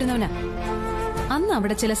ജോലി ചെയ്തിരുന്നവനാ. അന്ന്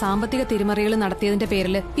അവിടെ ചില സാമ്പത്തിക തിരിമറികൾ നടത്തിയതിന്റെ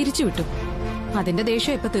പേരിൽ പിരിച്ചുവിട്ടു. അതിന്റെ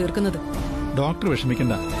ദേഷ്യം ഇപ്പൊ തീർക്കുന്നത്. ഡോക്ടർ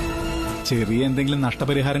വിഷമിക്കണ്ട. ചെറിയ എന്തെങ്കിലും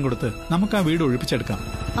നഷ്ടപരിഹാരം കൊടുത്ത് നമുക്ക് ആ വീട് ഒഴിപ്പിച്ചെടുക്കാം.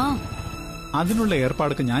 അതിനുള്ള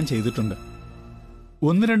ഏർപ്പാടൊക്കെ ഞാൻ ചെയ്തിട്ടുണ്ട്.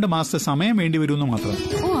 1-2 മാസത്തെ സമയം വേണ്ടി വരുമെന്ന് മാത്രം.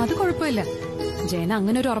 ഓ, അത് കുഴപ്പമില്ല. ജയന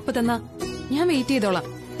അങ്ങനെ ഒരു ഉറപ്പ് തന്നാ ഞാൻ വെയിറ്റ് ചെയ്തോളാം.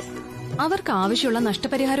 അവർക്ക് ആവശ്യമുള്ള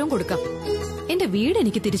നഷ്ടപരിഹാരവും കൊടുക്കാം. എന്റെ വീട്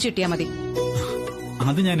എനിക്ക് തിരിച്ചിട്ടിയാ മതി.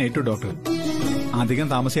 അത് ഞാൻ ഏറ്റു ഡോക്ടർ. അധികം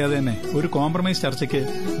താമസിയാതെ തന്നെ ഒരു കോംപ്രമൈസ് ചർച്ചയ്ക്ക്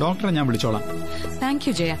ഡോക്ടറെ ഞാൻ വിളിച്ചോളാം. Thank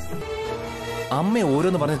you Jaya. അമ്മ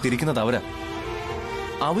ഓരോന്ന് പറഞ്ഞ് തിരിക്കുന്നത് അവരാ.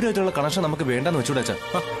 അവരുമായിട്ടുള്ള കണക്ഷൻ നമുക്ക് വേണ്ടെന്ന് വെച്ചൂടാച്ചാ.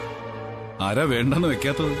 ആരാ വേണ്ടെന്ന്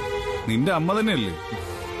വെക്കാത്തത്? നിന്റെ അമ്മ തന്നെയല്ലേ.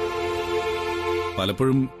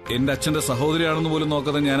 പലപ്പോഴും എന്റെ അച്ഛന്റെ സഹോദരിയാണെന്ന് പോലും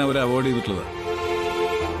നോക്കാതെ ഞാൻ അവരെ അവോയ്ഡ് ചെയ്തിട്ടുള്ളത്.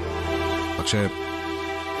 പക്ഷേ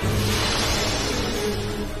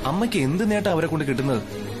അമ്മയ്ക്ക് എന്ത് നേട്ടം അവരെ കൊണ്ട് കിട്ടുന്നത്?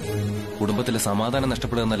 കുടുംബത്തിലെ സമാധാനം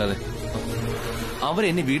നഷ്ടപ്പെടുക എന്നല്ലാതെ.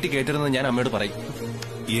 അവരെന്നെ വീട്ടിൽ കയറ്റരുതെന്ന് ഞാൻ അമ്മയോട് പറയും.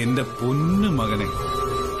 എന്റെ പൊന്നു മകനെ,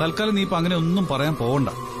 തൽക്കാലം നീ ഇപ്പൊ അങ്ങനെ ഒന്നും പറയാൻ പോകണ്ട.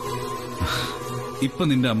 ഇപ്പൊ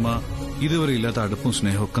നിന്റെ അമ്മ ഇതുവരെ ഇല്ലാത്ത അടുപ്പും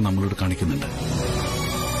സ്നേഹവും ഒക്കെ നമ്മളോട് കാണിക്കുന്നുണ്ട്.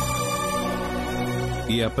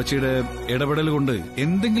 ഈ അപ്പച്ചിയുടെ ഇടപെടൽ കൊണ്ട്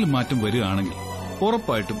എന്തെങ്കിലും മാറ്റം വരികയാണെങ്കിൽ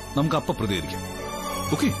ഉറപ്പായിട്ടും നമുക്ക് അപ്പ പ്രതികരിക്കാം.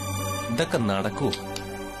 ഓക്കെ? ഇതൊക്കെ നടക്കുമോ?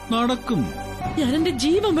 നടക്കും. ഞാൻ എന്റെ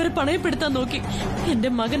ജീവൻ വരെ പണയപ്പെടുത്താൻ നോക്കി എന്റെ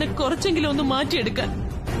മകനെ കുറച്ചെങ്കിലും ഒന്ന് മാറ്റിയെടുക്കാൻ.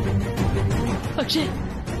 പക്ഷെ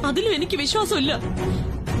അതിലും എനിക്ക് വിശ്വാസമില്ല.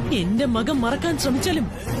 എന്റെ മകൻ മറക്കാൻ ശ്രമിച്ചാലും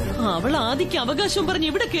അവൾ ആദിക്ക് അവകാശം പറഞ്ഞ്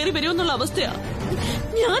ഇവിടെ കയറി വരുമെന്നുള്ള അവസ്ഥയാ.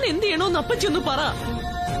 ഞാൻ എന്ത് ചെയ്യണോന്ന് അപ്പച്ചി ഒന്ന് പറ.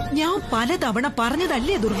 ഞാൻ പലതവണ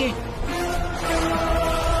പറഞ്ഞതല്ലേ ദുർഗേ,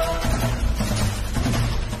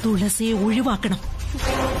 തുളസിയെ ഒഴിവാക്കണം.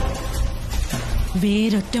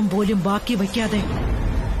 വേരൊറ്റം പോലും ബാക്കി വയ്ക്കാതെ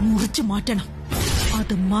മുറിച്ചു മാറ്റണം.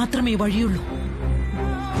 അത് മാത്രമേ വഴിയുള്ളൂ.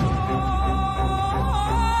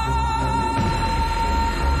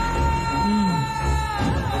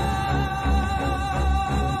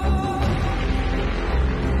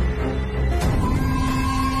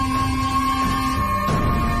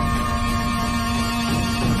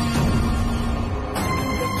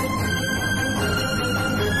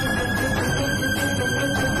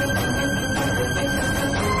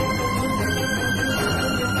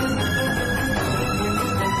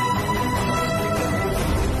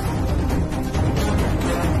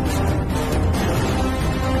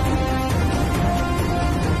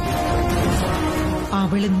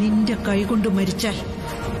 അവള് നിന്റെ കൈകൊണ്ട് മരിച്ചാൽ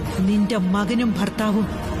നിന്റെ മകനും ഭർത്താവും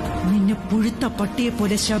നിന്നെ പുഴുത്ത പട്ടിയെ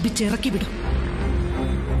പോലെ ശപിച്ചിറക്കിവിടും.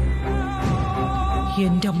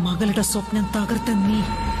 എന്റെ മകളുടെ സ്വപ്നം തകർത്ത നീ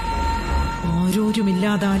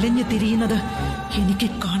ആരോരുമില്ലാതെ അലഞ്ഞു തിരിയുന്നത് എനിക്ക്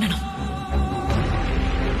കാണണം.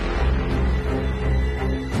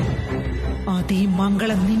 അതീ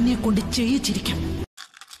മംഗളം നിന്നെ കൊണ്ട് ചെയ്യിച്ചിരിക്കും.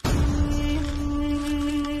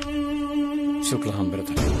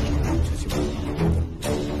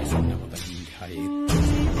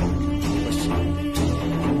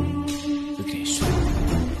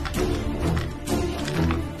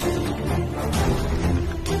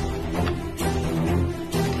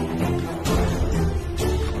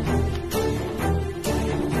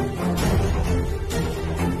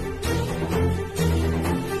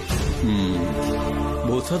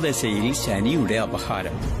 ബുധദശയിൽ ശനിയുടെ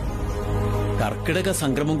അപഹാരം. കർക്കിടക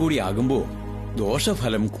സംക്രമം കൂടിയാകുമ്പോ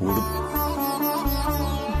ദോഷഫലം കൂടും.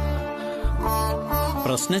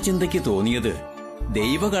 പ്രശ്നചിന്തയ്ക്ക് തോന്നിയത്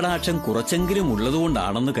ദൈവകടാക്ഷം കുറച്ചെങ്കിലും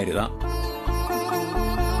ഉള്ളതുകൊണ്ടാണെന്ന് കരുതാം.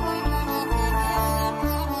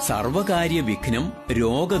 സർവകാര്യ വിഘ്നം,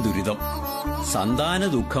 രോഗദുരിതം, സന്താന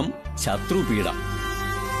ദുഃഖം, ശത്രുപീഡ.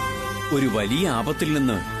 ഒരു വലിയ ആപത്തിൽ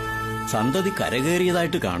നിന്ന് സന്തതി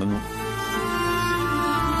കരകയറിയതായിട്ട് കാണുന്നു.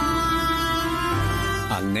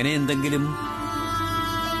 അങ്ങനെ എന്തെങ്കിലും?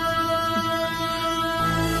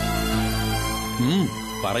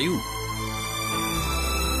 പറയൂ.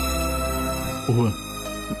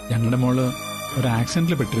 ഞങ്ങളുടെ മോള് ഒരു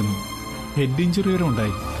ആക്സിഡന്റിൽ പെട്ടിരുന്നു. ഹെഡ് ഇഞ്ചുറി വരെ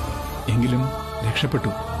ഉണ്ടായി. എങ്കിലും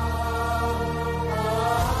രക്ഷപ്പെട്ടു.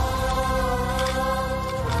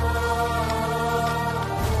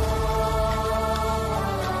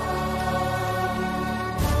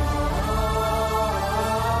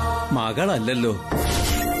 മകളല്ലല്ലോ.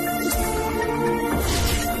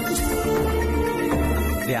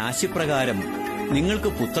 രാശിപ്രകാരം നിങ്ങൾക്ക്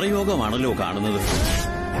പുത്രയോഗമാണല്ലോ കാണുന്നത്.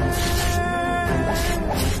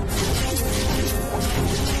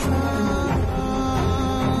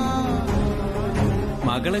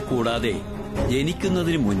 മകളെ കൂടാതെ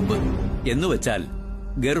ജനിക്കുന്നതിന് മുൻപ് എന്നുവെച്ചാൽ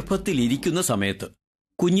ഗർഭത്തിലിരിക്കുന്ന സമയത്ത്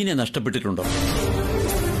കുഞ്ഞിനെ നഷ്ടപ്പെട്ടിട്ടുണ്ടോ?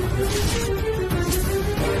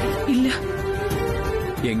 ഇല്ല.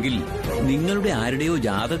 എങ്കിൽ നിങ്ങളുടെ ആരുടെയോ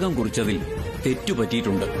ജാതകം കുറിച്ചതിൽ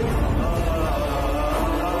തെറ്റുപറ്റിയിട്ടുണ്ട്.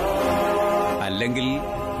 അല്ലെങ്കിൽ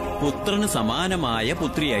പുത്രന് സമാനമായ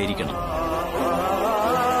പുത്രിയായിരിക്കണം.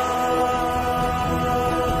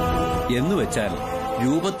 എന്നുവെച്ചാൽ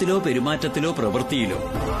രൂപത്തിലോ പെരുമാറ്റത്തിലോ പ്രവൃത്തിയിലോ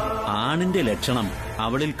ആണിന്റെ ലക്ഷണം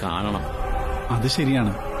അവളിൽ കാണണം. അത്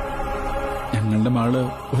ശരിയാണ്. ഞങ്ങളുടെ മകള്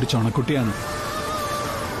ഒരു ചുണക്കുട്ടിയാണ്.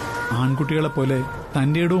 ആൺകുട്ടികളെ പോലെ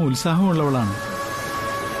തന്റെ ഇടവും ഉത്സാഹമുള്ളവളാണ്.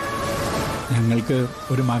 ഞങ്ങൾക്ക്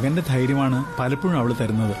ഒരു മകന്റെ ധൈര്യമാണ് പലപ്പോഴും അവള്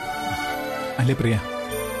തരുന്നത്. അല്ലേ പ്രിയ?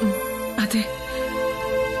 അതെ.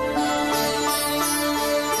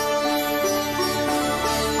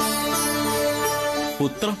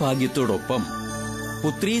 പുത്രഭാഗ്യത്തോടൊപ്പം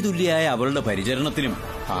പുത്രീതുല്യായ അവളുടെ പരിചരണത്തിനും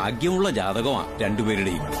ഭാഗ്യമുള്ള ജാതകമാണ്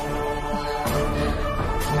രണ്ടുപേരുടെയും.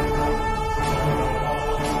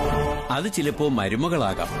 അത് ചിലപ്പോ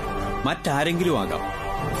മരുമകളാകാം, മറ്റാരെങ്കിലും ആകാം.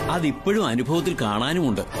 അതിപ്പോഴും അനുഭവത്തിൽ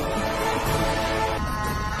കാണാനുമുണ്ട്.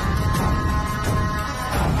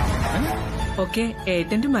 ഓക്കെ,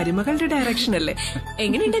 ഏട്ടന്റെ മരുമകളുടെ ഡയറക്ഷൻ അല്ലേ?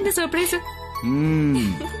 എങ്ങനെയുണ്ട് എന്റെ സർപ്രൈസ്?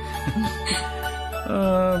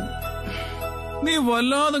 നീ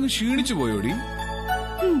വല്ലാതെ ക്ഷീണിച്ചു പോയോടി.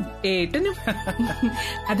 ഏട്ടനും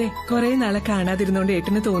അതെ, കുറെ നാളെ കാണാതിരുന്നോണ്ട്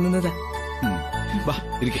ഏട്ടന് തോന്നുന്നതാ.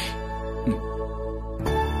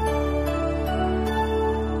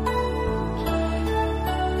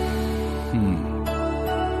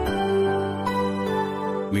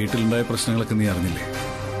 വീട്ടിലുണ്ടായ പ്രശ്നങ്ങളൊക്കെ നീ അറിഞ്ഞില്ലേ?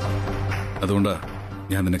 അതുകൊണ്ടാ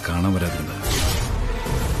ഞാൻ നിന്നെ കാണാൻ വരാതിരുന്നത്.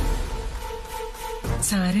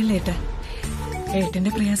 സാരല്ല ഏട്ടാ,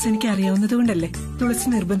 ഏട്ടന്റെ പ്രയാസം എനിക്ക് അറിയാവുന്നത് കൊണ്ടല്ലേ തുളസി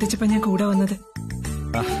നിർബന്ധിച്ചപ്പോ ഞാൻ കൂടെ വന്നത്.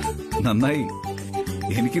 നന്നായി,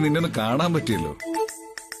 എനിക്ക് നിന്നെ ഒന്ന് കാണാൻ പറ്റിയല്ലോ.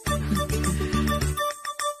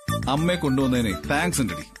 അമ്മയെ കൊണ്ടുവന്നതിനെ താങ്ക്സ്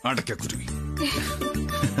ഉണ്ടടി അടയ്ക്കുരുവി.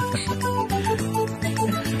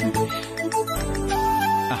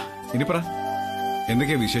 ഇനി പറ,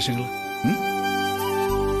 എന്തൊക്കെയാ വിശേഷങ്ങൾ?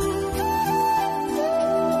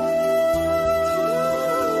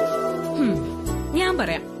 ഞാൻ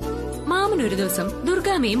പറയാം. മാമനൊരു ദിവസം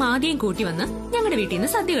ദുർഗാമ്മയും ആദ്യം കൂട്ടി വന്ന് ഞങ്ങളുടെ വീട്ടിൽ നിന്ന്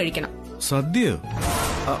സദ്യ കഴിക്കണം. സദ്യയോ?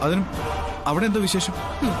 അതിനും അവിടെ എന്താ വിശേഷം?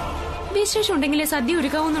 വിശേഷം ഉണ്ടെങ്കിലേ സദ്യ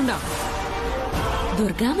ഒരുക്കാവുന്നുണ്ടോ?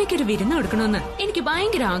 ദുർഗാമ്മയ്ക്കൊരു വിരുന്ന് കൊടുക്കണമെന്ന് എനിക്ക്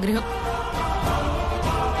ഭയങ്കര ആഗ്രഹം.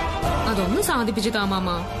 അതൊന്ന് സാധിപ്പിച്ചു താ മാമ,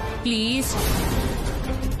 പ്ലീസ്.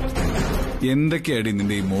 എന്തൊക്കെയാടി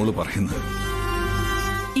നിന്റെ ഈ മോള് പറയുന്നത്?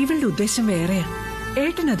 ഇവളുടെ ഉദ്ദേശം വേറെയാ.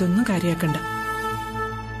 ഏട്ടൻ അതൊന്നും കാര്യാക്കണ്ട.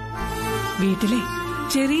 വീട്ടിലെ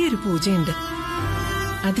ചെറിയൊരു പൂജയുണ്ട്.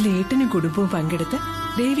 അതിലേട്ടനും കുടുംബവും പങ്കെടുത്ത്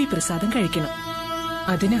ദേവി പ്രസാദം കഴിക്കണം.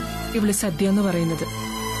 അതിന് ഇവള് സദ്യ എന്ന് പറയുന്നത്.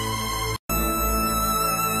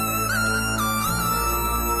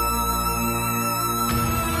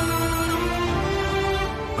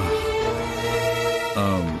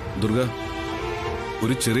 ദുർഗ,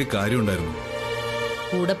 ഒരു ചെറിയ കാര്യം ഉണ്ടായിരുന്നു.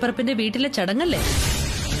 കൂടപ്പറപ്പിന്റെ വീട്ടിലെ ചടങ്ങല്ലേ?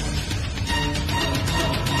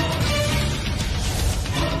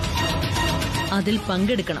 അതിൽ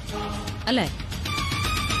പങ്കെടുക്കണം അല്ലേ?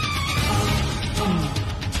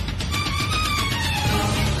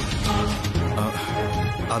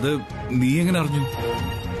 അത് നീ എങ്ങനെ അറിഞ്ഞു?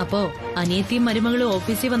 അപ്പോ അനിയത്തിയും മരുമകളും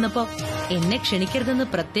ഓഫീസിൽ വന്നപ്പോ എന്നെ ക്ഷണിക്കരുതെന്ന്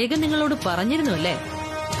പ്രത്യേകം നിങ്ങളോട് പറഞ്ഞിരുന്നു അല്ലേ?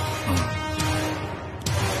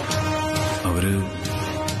 അവര്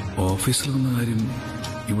ഓഫീസിൽ വന്ന കാര്യം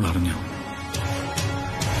ഇവളറിഞ്ഞോ?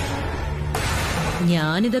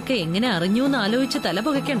 ഞാനിതൊക്കെ എങ്ങനെ അറിഞ്ഞു എന്ന് ആലോചിച്ച് തല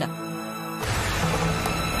പുകയ്ക്കണ്ട.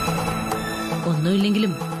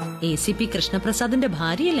 ഒന്നുമില്ലെങ്കിലും ACP കൃഷ്ണപ്രസാദിന്റെ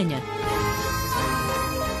ഭാര്യയല്ല ഞാൻ.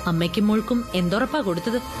 അമ്മയ്ക്കും മോൾക്കും എന്തുറപ്പാ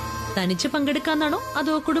കൊടുത്തത്? തനിച്ച് പങ്കെടുക്കാന്നാണോ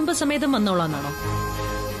അതോ കുടുംബസമേതം വന്നോളാന്നാണോ?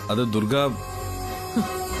 അത് ദുർഗ,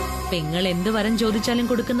 പെങ്ങൾ എന്ത് വരം ചോദിച്ചാലും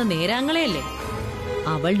കൊടുക്കുന്ന നേരാങ്ങളെയല്ലേ.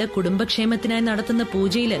 അവളുടെ കുടുംബക്ഷേമത്തിനായി നടത്തുന്ന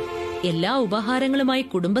പൂജയില് എല്ലാ ഉപഹാരങ്ങളുമായി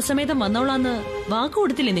കുടുംബസമേതം വന്നോളാന്ന് വാക്കു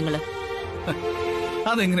കൊടുത്തില്ലേ നിങ്ങള്?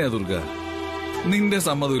 അതെങ്ങനെയാ ദുർഗ? നിന്റെ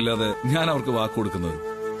സമ്മതമില്ലാതെ ഞാൻ അവർക്ക് വാക്ക് കൊടുക്കുന്നത്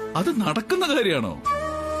അത് നടക്കുന്ന കാര്യമാണോ?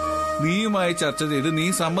 നീയുമായി ചർച്ച ചെയ്ത് നീ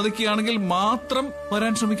സമ്മതിക്കുകയാണെങ്കിൽ മാത്രം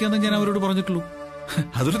വരാൻ ശ്രമിക്കാന്ന് ഞാൻ അവരോട് പറഞ്ഞിട്ടുള്ളൂ.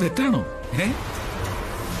 അതൊരു തെറ്റാണോ?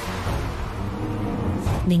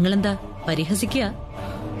 നിങ്ങളെന്താ പരിഹസിക്കുക?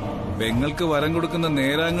 പെങ്ങൾക്ക് വരം കൊടുക്കുന്ന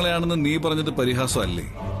നേരാങ്ങളെയാണെന്ന് നീ പറഞ്ഞത് പരിഹാസമല്ലേ?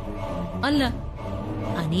 അല്ല,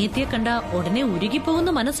 അനിയത്തിയെ കണ്ട ഉടനെ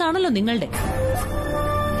ഉരുകിപ്പോകുന്ന മനസ്സാണല്ലോ നിങ്ങളുടെ.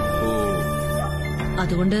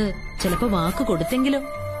 അതുകൊണ്ട് ചിലപ്പോ വാക്ക് കൊടുത്തെങ്കിലോ?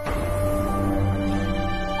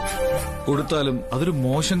 കൊടുത്താലും അതൊരു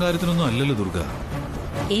മോശം കാര്യത്തിനൊന്നും അല്ലല്ലോ ദുർഗ.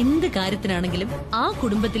 എന്ത് കാര്യത്തിനാണെങ്കിലും ആ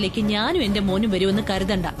കുടുംബത്തിലേക്ക് ഞാനും എന്റെ മോനും വരുമെന്ന്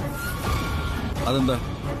കരുതണ്ട. അതെന്താ?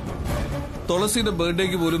 തുളസിയുടെ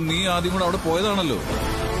ബർത്ത്ഡേക്ക് പോലും നീ ആദ്യം കൂടെ അവിടെ പോയതാണല്ലോ.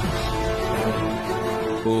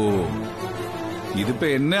 ഓ, ഇതിപ്പോ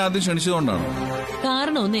എന്നെ ആദ്യം ക്ഷണിച്ചതുകൊണ്ടാണ്?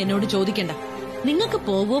 കാരണമൊന്നും എന്നോട് ചോദിക്കണ്ട. നിങ്ങൾക്ക്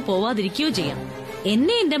പോവോ പോവാതിരിക്കുകയോ ചെയ്യാം.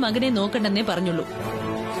 എന്നെ എന്റെ മകനെ നോക്കണ്ടെന്നേ പറഞ്ഞുള്ളൂ.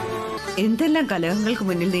 എന്തെല്ലാം കലഹങ്ങൾക്ക്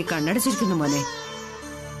മുന്നിൽ നീ കണ്ണടച്ചിരിക്കുന്നു മോനെ.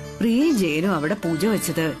 പ്രിയയും ജയനും അവിടെ പൂജ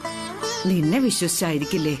വെച്ചത് നിന്നെ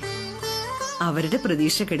വിശ്വസിച്ചായിരിക്കില്ലേ? അവരുടെ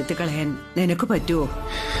പ്രതീക്ഷ കെടുത്തി കളയാൻ നിനക്ക് പറ്റുമോ?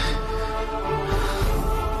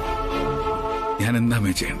 ഞാൻ എന്താ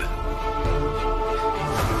ചെയ്യേണ്ടത്?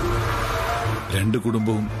 രണ്ട്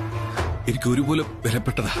കുടുംബവും എനിക്ക് ഒരുപോലെ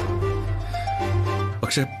വിലപ്പെട്ടതാ.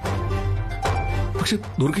 പക്ഷെ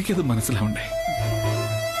ദുർഗയ്ക്കത് മനസ്സിലാവണ്ടേ?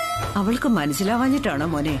 അവൾക്ക് മനസ്സിലാവാഞ്ഞിട്ടാണോ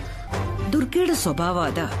മോനെ? ദുർഗയുടെ സ്വഭാവം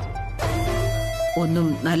അതാ. ഒന്നും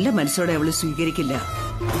നല്ല മനസ്സോടെ അവള് സ്വീകരിക്കില്ല.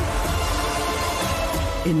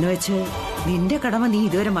 എന്നുവെച്ച് നിന്റെ കടമ നീ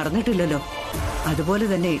ഇതുവരെ മറന്നിട്ടില്ലല്ലോ. അതുപോലെ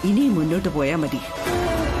തന്നെ ഇനിയും മുന്നോട്ട് പോയാ മതി.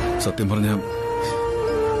 സത്യം പറഞ്ഞ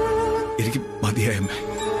എനിക്ക് മതിയായമ്മേ.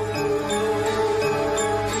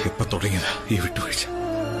 എപ്പ തുടങ്ങിയതാ ഈ വിട്ടുവീഴ്ച?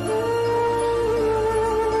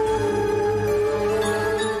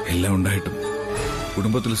 എല്ലാം ഉണ്ടായിട്ടും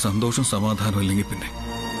കുടുംബത്തിൽ സന്തോഷം സമാധാനം ഇല്ലെങ്കിൽ പിന്നെ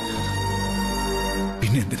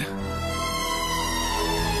എന്തിനാ?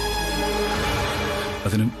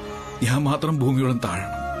 അതിനും ഞാൻ മാത്രം ഭൂമിയോളം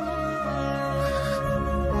താഴണം.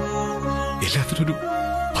 എല്ലാത്തിനൊരു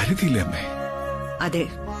പരിധിയില്ലേ അമ്മേ? അതെ,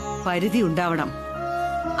 പരിധി ഉണ്ടാവണം.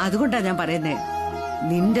 അതുകൊണ്ടാ ഞാൻ പറയുന്നേ,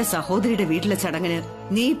 നിന്റെ സഹോദരിയുടെ വീട്ടിലെ ചടങ്ങിന്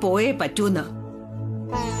നീ പോയേ പറ്റൂന്ന്.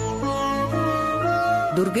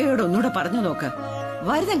 ദുർഗയോട് ഒന്നുകൂടെ പറഞ്ഞു നോക്ക്.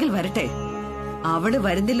 വരുന്നെങ്കിൽ വരട്ടെ. അവള്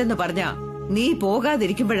വരുന്നില്ലെന്ന് പറഞ്ഞാ നീ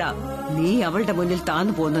പോകാതിരിക്കുമ്പോഴാ നീ അവളുടെ മുന്നിൽ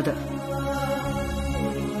താന്നു പോകുന്നത്.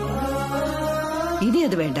 ഇനി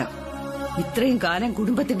അത് വേണ്ട. ഇത്രയും കാലം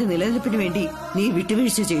കുടുംബത്തിന്റെ നിലനിൽപ്പിന് വേണ്ടി നീ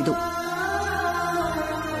വിട്ടുവീഴ്ച ചെയ്തു.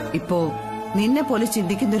 ഇപ്പോ നിന്നെ പോലെ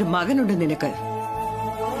ചിന്തിക്കുന്നൊരു മകനുണ്ട് നിനക്ക്.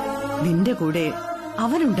 നിന്റെ കൂടെ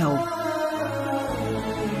അവനുണ്ടാവും.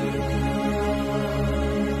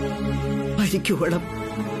 മരിക്കുവോളം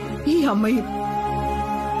ഈ അമ്മയും.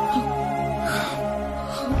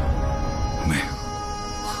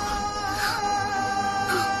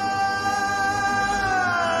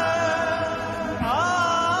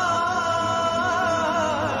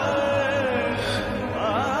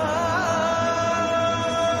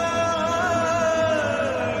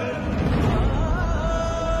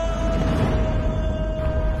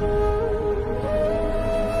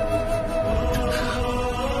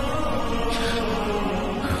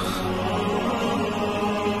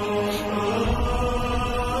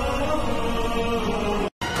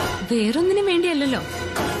 വേറൊന്നിനും വേണ്ടിയല്ലോ.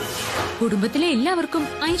 കുടുംബത്തിലെ എല്ലാവർക്കും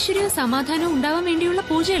ഐശ്വര്യവും സമാധാനവും ഉണ്ടാവാൻ വേണ്ടിയുള്ള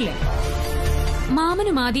പൂജയല്ലേ.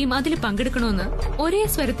 മാമനും ആദ്യം അതിൽ പങ്കെടുക്കണമെന്ന് ഒരേ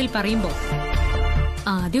സ്വരത്തിൽ പറയുമ്പോ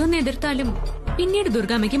ആദ്യം ഒന്ന് എതിർത്താലും പിന്നീട്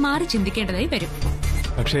ദുർഗാമ്മയ്ക്ക് മാറി ചിന്തിക്കേണ്ടതായി വരും.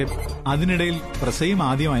 പക്ഷേ അതിനിടയിൽ പ്രസയും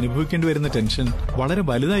ആദ്യം അനുഭവിക്കേണ്ടി വരുന്ന ടെൻഷൻ വളരെ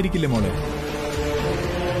വലുതായിരിക്കില്ലേ മോളെ?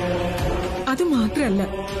 അത് മാത്രല്ല,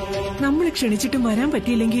 നമ്മൾ ക്ഷണിച്ചിട്ടും വരാൻ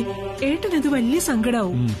പറ്റിയില്ലെങ്കിൽ ഏട്ടനത് വലിയ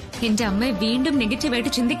സങ്കടാവും. എന്റെ അമ്മ വീണ്ടും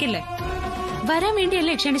നെഗറ്റീവായിട്ട് ചിന്തിക്കില്ലേ? വരാൻ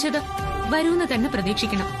വേണ്ടിയല്ലേ ക്ഷണിച്ചത്? വരൂന്ന് തന്നെ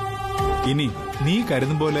പ്രതീക്ഷിക്കണം. ഇനി നീ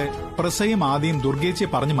കരുതും പോലെ പ്രസയും ആദ്യം ദുർഗേച്ചിയെ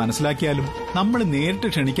പറഞ്ഞ് മനസ്സിലാക്കിയാലും നമ്മൾ നേരിട്ട്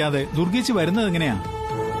ക്ഷണിക്കാതെ ദുർഗേച്ചി വരുന്നത് എങ്ങനെയാ?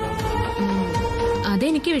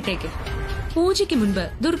 അതെനിക്ക് വിട്ടേക്ക്. പൂജയ്ക്ക് മുൻപ്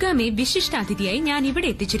ദുർഗാമ്മയെ വിശിഷ്ടാതിഥിയായി ഞാൻ ഇവിടെ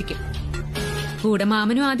എത്തിച്ചിരിക്കും. കൂടെ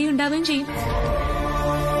മാമനും ആദ്യം ഉണ്ടാവുകയും ചെയ്യും.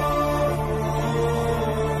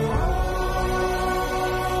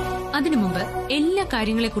 അതിനു മുമ്പ് എല്ലാ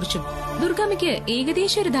കാര്യങ്ങളെക്കുറിച്ചും ദുർഗാമ്മയ്ക്ക്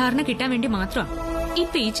ഏകദേശം ഒരു ധാരണ കിട്ടാൻ വേണ്ടി മാത്രം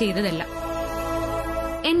ഇപ്പൊ ഈ ചെയ്തതല്ല.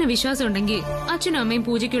 എന്നെ വിശ്വാസം ഉണ്ടെങ്കിൽ അച്ഛനും അമ്മയും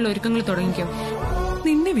പൂജയ്ക്കുള്ള ഒരുക്കങ്ങൾ തുടങ്ങിക്കോ.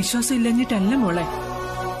 നിന്നെ വിശ്വാസം ഇല്ലഞ്ഞിട്ടല്ല മോളെ.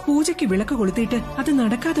 പൂജയ്ക്ക് വിളക്ക് കൊളുത്തിയിട്ട് അത്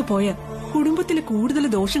നടക്കാതെ പോയാൽ കുടുംബത്തിലെ കൂടുതൽ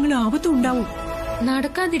ദോഷങ്ങളും ആപത്തും ഉണ്ടാവും.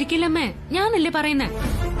 നടക്കാതിരിക്കില്ലമ്മേ, ഞാനല്ലേ പറയുന്നേ.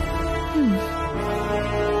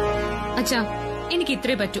 അച്ഛാ, എനിക്ക്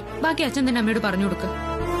ഇത്രേ പറ്റൂ. ബാക്കി അച്ഛൻ തന്നെ അമ്മയോട് പറഞ്ഞു കൊടുക്ക.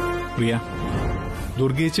 പ്രിയ,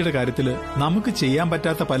 ദുർഗേച്ചിയുടെ കാര്യത്തില് നമുക്ക് ചെയ്യാൻ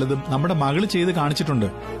പറ്റാത്ത പലതും നമ്മുടെ മകള് ചെയ്ത് കാണിച്ചിട്ടുണ്ട്.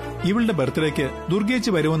 ഇവളുടെ ബർത്ത്ഡേക്ക് ദുർഗേച്ചി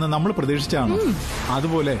വരുമെന്ന് നമ്മൾ പ്രതീക്ഷിച്ചാണ്.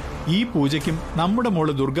 അതുപോലെ ഈ പൂജയ്ക്കും നമ്മുടെ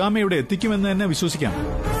മോള് ദുർഗാമ്മയുടെ എത്തിക്കുമെന്ന് തന്നെ വിശ്വസിക്കാം.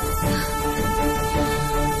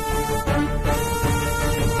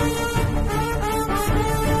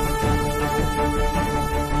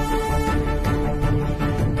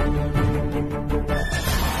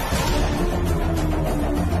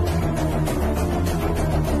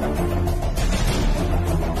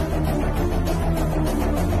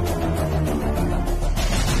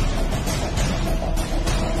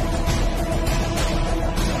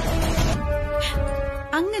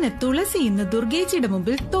 അങ്ങനെ തുളസി ഇന്ന് ദുർഗേച്ചിയുടെ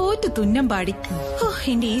മുമ്പിൽ തോറ്റു തുന്നം പാടി.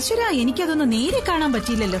 എന്റെ ഈശ്വര, എനിക്കതൊന്നും നേരെ കാണാൻ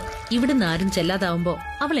പറ്റിയില്ലല്ലോ. ഇവിടുന്ന് ആരും ചെല്ലാതാവുമ്പോ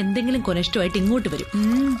അവൾ എന്തെങ്കിലും കൊനഷ്ടമായിട്ട് ഇങ്ങോട്ട് വരും.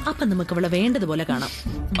 അപ്പൊ നമുക്ക് അവളെ വേണ്ടതുപോലെ കാണാം.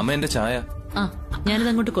 അമ്മ, എന്റെ ചായ. ആ, ഞാനിത്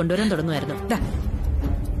അങ്ങോട്ട് കൊണ്ടുവരാൻ തുടങ്ങുമായിരുന്നു.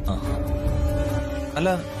 അല്ല,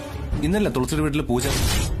 ഇന്നല്ല തുളസിയുടെ വീട്ടില് പൂജ.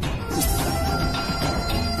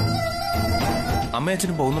 അമ്മ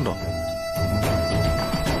അച്ഛനും പോകുന്നുണ്ടോ?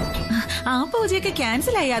 ആ പൂജയൊക്കെ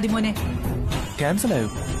ക്യാൻസൽ ആയി ആദിമോനെ. ക്യാൻസൽ ആയോ?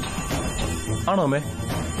 ആണോ അമ്മേ?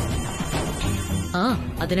 ആ,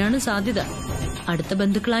 അതിനാണ് സാധ്യത. അടുത്ത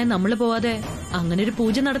ബന്ധുക്കളായ നമ്മള് പോവാതെ അങ്ങനെ ഒരു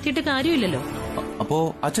പൂജ നടത്തിയിട്ട് കാര്യമില്ലല്ലോ. അപ്പോ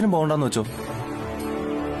അച്ഛനും പോകണ്ടെന്ന് വെച്ചോ?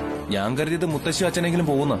 ഞാൻ കരുതിയത് മുത്തശ്ശി അച്ഛനെങ്കിലും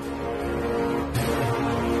പോകുന്ന.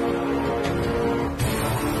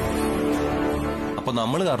 അപ്പൊ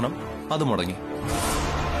നമ്മള് കാരണം അത് മുടങ്ങി.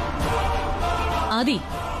 ആദി,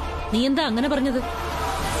 നീ എന്താ അങ്ങനെ പറഞ്ഞത്?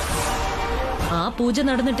 ആ പൂജ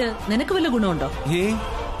നടന്നിട്ട് നിനക്ക് വല്ല ഗുണമുണ്ടോ?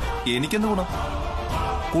 എനിക്കെന്ത് ഗുണം?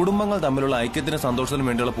 കുടുംബങ്ങൾ തമ്മിലുള്ള ഐക്യത്തിന് സന്തോഷത്തിനും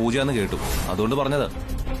വേണ്ടിയുള്ള പൂജയെന്ന് കേട്ടു, അതുകൊണ്ട് പറഞ്ഞത്.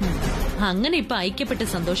 അങ്ങനെ ഇപ്പൊ ഐക്യപ്പെട്ട്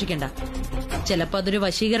സന്തോഷിക്കണ്ട. ചിലപ്പോ അതൊരു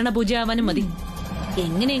വശീകരണ പൂജ ആവാനും മതി.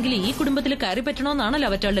 എങ്ങനെയെങ്കിലും ഈ കുടുംബത്തിൽ കയറി പറ്റണോന്നാണല്ലോ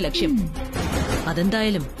അവറ്റവളുടെ ലക്ഷ്യം.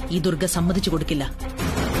 അതെന്തായാലും ഈ ദുർഗ സമ്മതിച്ചു കൊടുക്കില്ല.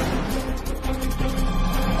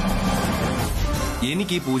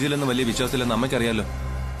 എനിക്ക് ഈ പൂജയിലൊന്നും വലിയ വിശ്വാസമില്ലെന്ന് അമ്മയ്ക്കറിയാലോ.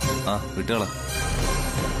 ആ, വിട്ടുകള.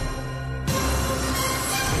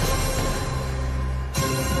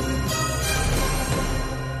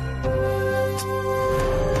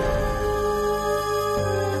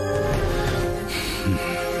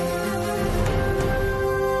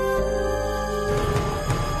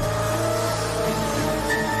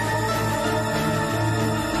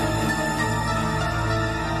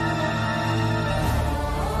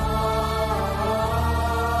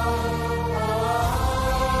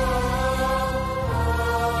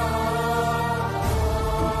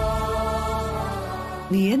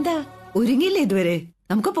 നീ എന്താ ഒരുങ്ങിയില്ലേ ഇതുവരെ?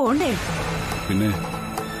 നമുക്ക് പോണ്ടേ? പിന്നെ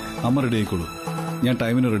അമ്മ റെഡി ആയിക്കോളൂ, ഞാൻ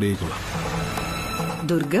ടൈമിന് റെഡി ആയിക്കോളാം.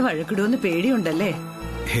 ദുർഗ വഴക്കിടുമെന്ന് പേടിയുണ്ടല്ലേ?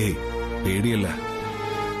 ഹേയ്, പേടിയല്ല.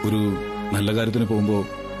 ഒരു നല്ല കാര്യത്തിന് പോകുമ്പോ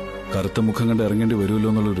കറുത്ത മുഖം കണ്ട് ഇറങ്ങേണ്ടി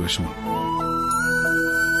വരുമല്ലോ എന്നുള്ളൊരു വിഷമം.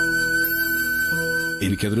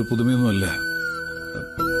 എനിക്കതൊരു പുതുമയൊന്നുമല്ല.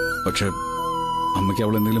 പക്ഷെ അമ്മയ്ക്ക്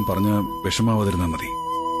അവൾ എന്തെങ്കിലും പറഞ്ഞ വിഷമാവാതിരുന്നാ മതി.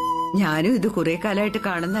 ഞാനും ഇത് കുറെ കാലമായിട്ട്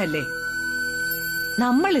കാണുന്നതല്ലേ.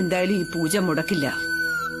 നമ്മൾ എന്തായാലും ഈ പൂജ മുടക്കില്ല.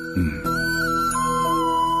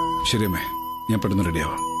 ശരിയമ്മേ, ഞാൻ പെട്ടെന്ന്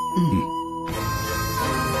റെഡിയാവാം.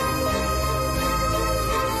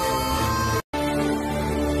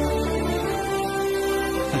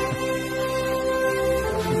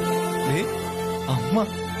 അമ്മ,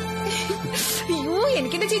 അയ്യോ,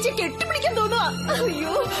 എനിക്കെന്റെ ചേച്ചി കെട്ടിപ്പിടിക്കാൻ തോന്നുവാ.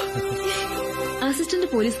 അയ്യോ. അസിസ്റ്റന്റ്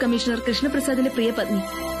പോലീസ് കമ്മീഷണർ കൃഷ്ണപ്രസാദിന്റെ പ്രിയ പത്നി.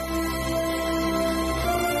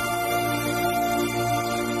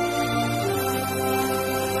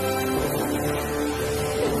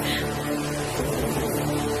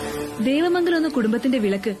 ദേവമംഗലം എന്ന കുടുംബത്തിന്റെ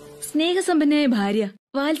വിളക്ക്, സ്നേഹസമ്പന്നയായ ഭാര്യ,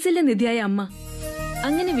 വാത്സല്യനിധിയായ അമ്മ,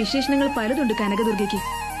 അങ്ങനെ വിശേഷണങ്ങൾ പലതുണ്ട് കനകദുർഗയ്ക്ക്.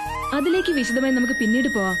 അതിലേക്ക് വിശദമായി നമുക്ക് പിന്നീട്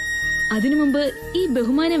പോവാം. അതിനു മുമ്പ് ഈ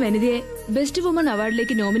ബഹുമാന വനിതയെ ബെസ്റ്റ് വുമൺ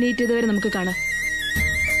അവാർഡിലേക്ക് നോമിനേറ്റ് ചെയ്തവരെ നമുക്ക് കാണാം.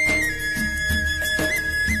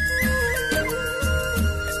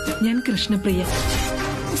 ഞാൻ കൃഷ്ണപ്രിയ.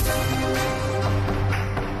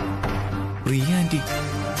 പ്രിയ ആന്റി.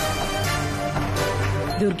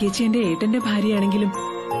 ദുർഗേച്ചി എന്റെ ഏട്ടന്റെ ഭാര്യയാണെങ്കിലും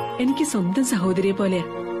എനിക്ക് സ്വന്തം സഹോദരിയെ പോലെയാ.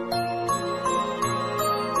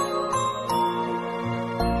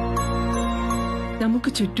 നമുക്ക്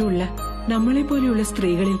ചുറ്റുമുള്ള നമ്മളെ പോലെയുള്ള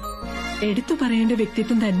സ്ത്രീകളിൽ എടുത്തു പറയേണ്ട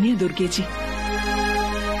വ്യക്തിത്വം തന്നെയാ ദുർഗേച്ചി.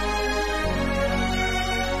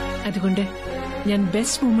 അതുകൊണ്ട് ഞാൻ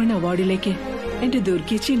ബെസ്റ്റ് വുമൺ അവാർഡിലേക്ക് എന്റെ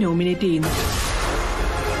ദുർഗേച്ചിയെ നോമിനേറ്റ് ചെയ്യുന്നു.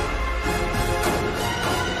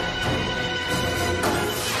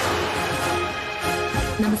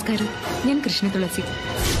 നമസ്കാരം. ഞാൻ കൃഷ്ണ തുളസി.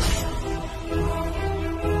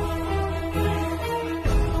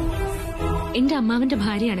 എന്റെ അമ്മാവന്റെ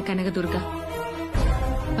ഭാര്യയാണ് കനകദുർഗ.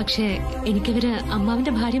 പക്ഷെ എനിക്കവര്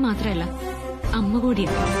അമ്മാവന്റെ ഭാര്യ മാത്രമല്ല, അമ്മ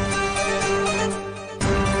കൂടിയാണ്.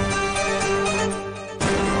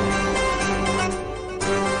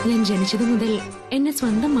 ഞാൻ ജനിച്ചതു മുതൽ എന്നെ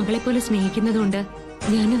സ്വന്തം മകളെ പോലെ സ്നേഹിക്കുന്നതുകൊണ്ട്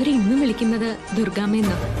ഞാനവരെ ഇന്നും വിളിക്കുന്നത്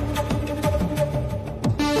ദുർഗാമ്മയെന്ന്.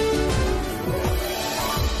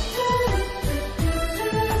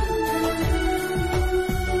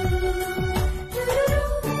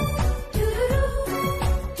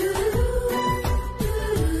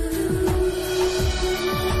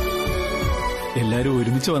 എല്ലാരും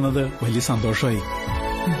ഒരുമിച്ച് വന്നത് വലിയ സന്തോഷമായി.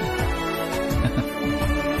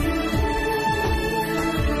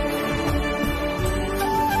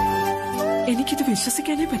 എനിക്കിത്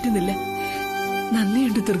വിശ്വസിക്കാനേ പറ്റുന്നില്ല.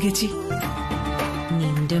 നന്ദിയുണ്ട് ദുർഗേച്ചി.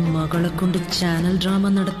 നിന്റെ മകളെ കൊണ്ട് ചാനൽ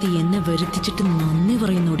ഡ്രാമ നടത്തി എന്നെ വരുത്തിച്ചിട്ട് നന്ദി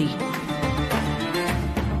പറയുന്നോടി.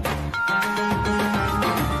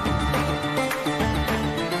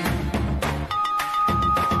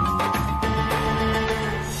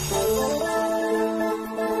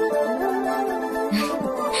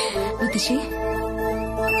 മുത്തശ്ശി,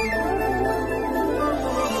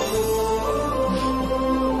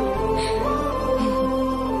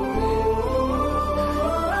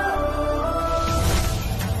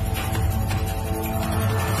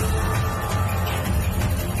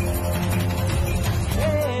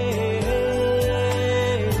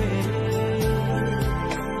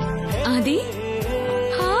 ആദി,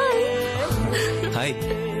 ഹായ്. ഹായ്.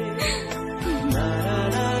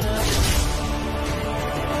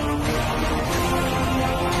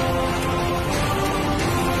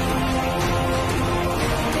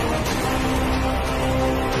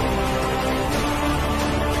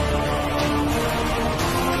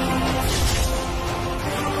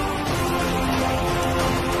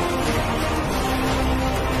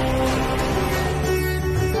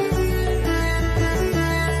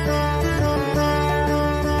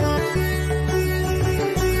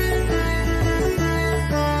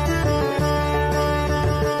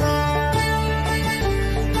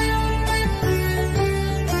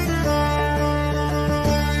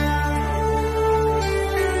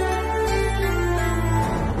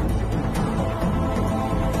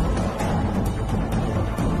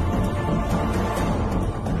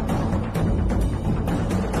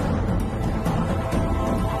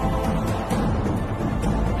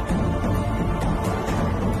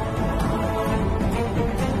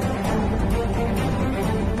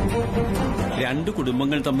 രണ്ടു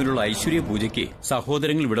കുടുംബങ്ങൾ തമ്മിലുള്ള ഐശ്വര്യ പൂജയ്ക്ക്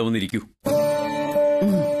സഹോദരങ്ങൾ ഇവിടെ വന്നിരിക്കൂ.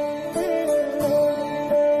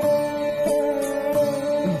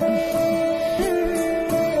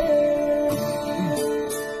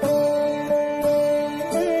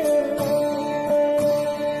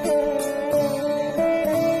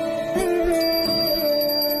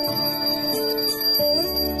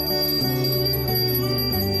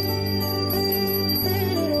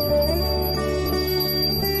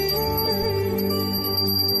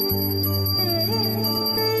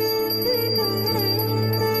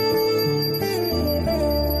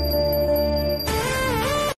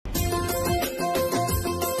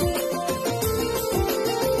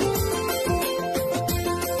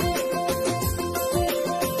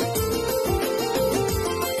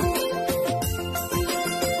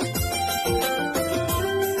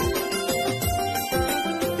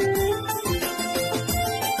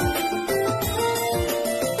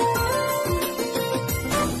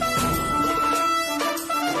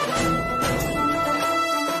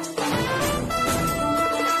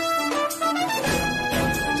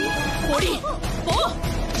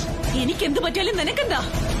 എനിക്കെന്ത് പറ്റിയാലും നിനക്കെന്താ?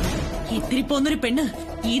 ഇത്തിരി പോന്നൊരു പെണ്ണ്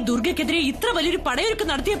ഈ ദുർഗയ്ക്കെതിരെ ഇത്ര വലിയൊരു പടയൊരുക്കം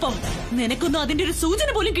നടത്തിയപ്പോ നിനക്കൊന്നും അതിന്റെ ഒരു സൂചന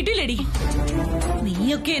പോലും കിട്ടിയില്ലേടി?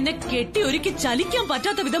 നീയൊക്കെ എന്നെ കെട്ടി ഒരുക്കി ചലിക്കാൻ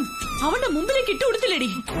പറ്റാത്ത വിധം അവളുടെ മുമ്പിലേക്ക് ഇട്ടുകൊടുത്തില്ലേടി?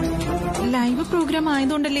 ലൈവ് പ്രോഗ്രാം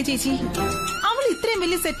ആയതുകൊണ്ടല്ലേ ചേച്ചി അവൾ ഇത്രയും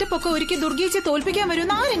വലിയ സെറ്റപ്പ് ഒക്കെ ഒരുക്കി ദുർഗേച്ചിയെ തോൽപ്പിക്കാൻ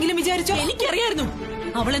വരുമെന്ന് ആരെങ്കിലും വിചാരിച്ചോ? എനിക്കറിയായിരുന്നു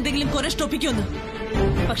അവൾ എന്തെങ്കിലും കുറെ സ്റ്റോപ്പിക്കുമെന്ന്.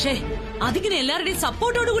 പക്ഷേ അതിങ്ങനെ എല്ലാവരുടെയും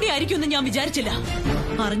സപ്പോർട്ടോടുകൂടി ആയിരിക്കുമെന്ന് ഞാൻ വിചാരിച്ചില്ല.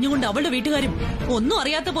 അറിഞ്ഞുകൊണ്ട് അവളുടെ വീട്ടുകാരും ഒന്നും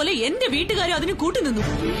അറിയാത്ത പോലെ എന്റെ വീട്ടുകാരും അതിന് കൂട്ടുനിന്നു.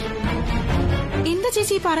 എന്താ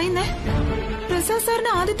ചേച്ചി പറയുന്നേ? പ്രസാദ്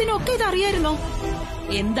സാറിന് ആദ്യത്തിനും ഒക്കെ ഇത് അറിയായിരുന്നോ?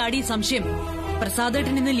 എന്താടി സംശയം?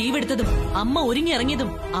 പ്രസാദേട്ടൻ ഇന്ന് ലീവ് എടുത്തതും അമ്മ ഒരുങ്ങി ഇറങ്ങിയതും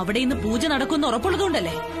അവിടെ ഇന്ന് പൂജ നടക്കുമെന്ന്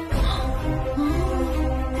ഉറപ്പുള്ളതുകൊണ്ടല്ലേ?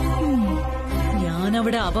 ഞാൻ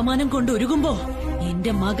അവിടെ അപമാനം കൊണ്ട് ഒരുങ്ങുമ്പോ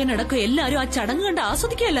എന്റെ മകനടക്കം എല്ലാരും ആ ചടങ്ങ് കണ്ട്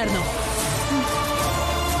ആസ്വദിക്കുകയല്ലായിരുന്നോ?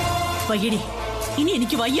 വയ്യടി, ഇനി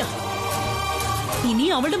എനിക്ക് വയ്യ. ഇനി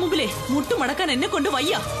അവളുടെ മുമ്പിലെ മുട്ടുമടക്കാൻ എന്നെ കൊണ്ട്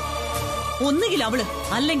വയ്യ. ഒന്നുകിൽ അവള്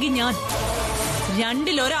അല്ലെങ്കിൽ ഞാൻ.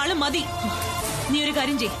 രണ്ടിലൊരാള് മതി. നീ ഒരു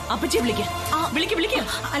കാര്യം ചെയ്, അപ്പച്ചിയെ വിളിക്ക.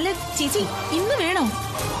 അല്ല ചേച്ചി, ഇന്ന് വേണോ?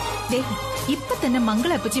 ഇപ്പൊ തന്നെ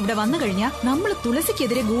മംഗളപ്പച്ചി ഇവിടെ വന്നു കഴിഞ്ഞാ നമ്മൾ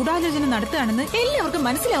തുളസിക്കെതിരെ ഗൂഢാലോചന നടത്തുകയാണെന്ന് എല്ലാവർക്കും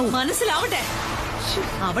മനസ്സിലാവട്ടെ.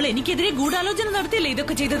 അവൾ എനിക്കെതിരെ ഗൂഢാലോചന നടത്തിയല്ലേ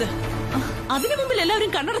ഇതൊക്കെ ചെയ്തത്? അതിനു മുമ്പിൽ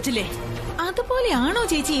എല്ലാവരും കണ്ണടച്ചില്ലേ? അതുപോലെയാണോ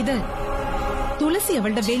ചേച്ചി ഇത്? തുളസി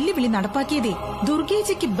അവളുടെ വെല്ലുവിളി നടപ്പാക്കിയതേ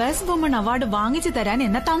ദുർഗേച്ചിക്ക് ബെസ്റ്റ് വുമൺ അവാർഡ് വാങ്ങിച്ചു തരാൻ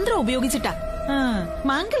എന്ന തന്ത്രം ഉപയോഗിച്ചിട്ടാ.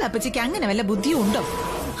 മംഗളപ്പച്ചിക്ക് അങ്ങനെ വല്ല ബുദ്ധിയും ഉണ്ടോ?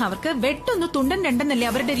 അവർക്ക് വെട്ടൊന്ന് തുണ്ടൻ രണ്ടെന്നല്ലേ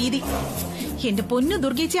അവരുടെ രീതി. എന്റെ പൊന്നു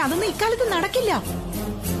ദുർഗേച്ചി, അതൊന്നും ഇക്കാലത്ത് നടക്കില്ല.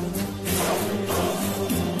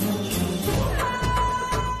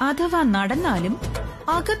 അഥവാ നടന്നാലും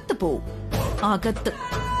അകത്ത് പോവും. അകത്ത്.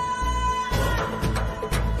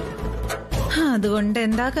 അതുകൊണ്ട്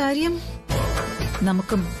എന്താ കാര്യം?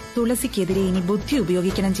 നമുക്കും തുളസിക്കെതിരെ ഇനി ബുദ്ധി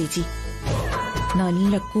ഉപയോഗിക്കണം ചേച്ചി.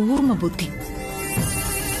 നല്ല കൂർമ്മ ബുദ്ധി.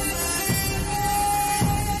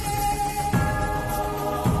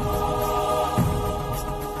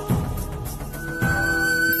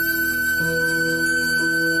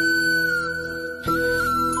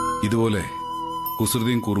 ഇതുപോലെ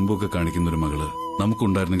കുസൃതിയും കുറുമ്പൊക്കെ കാണിക്കുന്ന ഒരു മകള്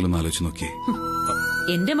നമുക്കുണ്ടായിരുന്നെങ്കിലും ആലോചിച്ച് നോക്കിയേ.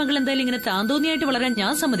 എന്റെ മകൾ എന്തായാലും ഇങ്ങനെ താന്തോന്നിയായിട്ട് വളരാൻ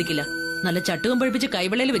ഞാൻ സമ്മതിക്കില്ല. നല്ല ചട്ടുകം പഴിപ്പിച്ച്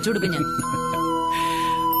കൈവെള്ളയിൽ വെച്ചു കൊടുക്കും ഞാൻ.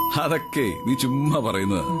 അതൊക്കെ നീ ചുമ്മാ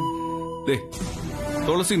പറയുന്നത്.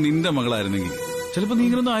 തുളസി നിന്റെ മകളായിരുന്നെങ്കിൽ ചിലപ്പോ നീ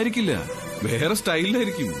ഇങ്ങനൊന്നും ആയിരിക്കില്ല, വേറെ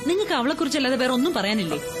സ്റ്റൈലിലായിരിക്കും. നിങ്ങൾക്ക് അവളെ കുറിച്ചല്ലാതെ വേറെ ഒന്നും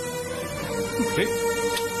പറയാനില്ലേ?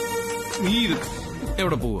 നീ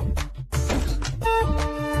എവിടെ പോവാ?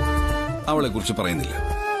 അവളെ കുറിച്ച് പറയുന്നില്ല.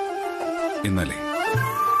 എന്നാലേ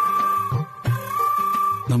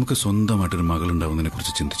നമുക്ക് സ്വന്തമായിട്ടൊരു മകളുണ്ടാവുന്നതിനെ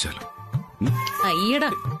കുറിച്ച് ചിന്തിച്ചാലോ? അയ്യടാ,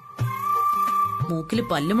 മൂക്കില്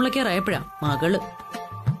പല്ലുമുളയ്ക്കാറായപ്പോഴാ മകള്.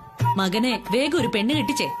 മകനെ വേഗം ഒരു പെണ്ണ്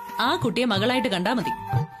കെട്ടിച്ചേ ആ കുട്ടിയെ മകളായിട്ട് കണ്ടാ മതി.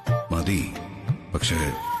 മതി, പക്ഷേ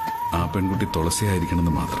ആ പെൺകുട്ടി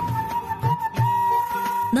തുളസിയായിരിക്കണമെന്ന് മാത്രം.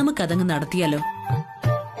 നമുക്കതങ്ങ് നടത്തിയാലോ?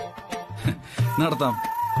 നടത്താം,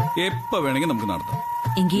 എപ്പോ വേണമെങ്കിൽ നമുക്ക് നടത്താം.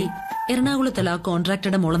 എങ്കിൽ എറണാകുളത്തുള്ള ആ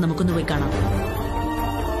കോൺട്രാക്ടറുടെ മോളെ നമുക്കൊന്ന് പോയി കാണാം.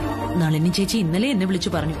 നളിനി ചേച്ചി ഇന്നലെ എന്നെ വിളിച്ചു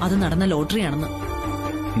പറഞ്ഞു അത് നടന്ന ലോട്ടറിയാണെന്ന്.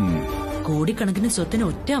 കോടിക്കണക്കിന് സ്വത്തിന്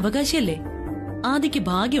ഒറ്റ അവകാശിയല്ലേ. ആദിക്ക്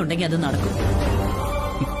ഭാഗ്യം ഉണ്ടെങ്കിൽ അത് നടക്കും.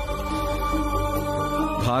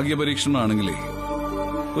 ഭാഗ്യപരീക്ഷണമാണെങ്കിലേ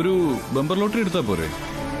ഒരു ബമ്പർ ലോട്ടറി എടുത്താ പോരെ?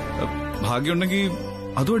 ഭാഗ്യമുണ്ടെങ്കിൽ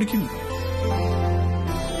അതും അടിക്കും.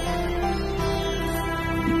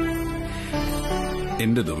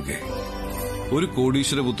 എന്റെ ദുർഗെ, ഒരു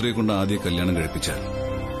കോടീശ്വര പുത്രിയെ കൊണ്ട് ആദ്യ കല്യാണം കഴിപ്പിച്ചാൽ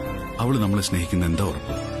അവള് നമ്മളെ സ്നേഹിക്കുന്ന എന്താ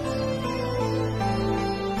ഉറപ്പ്?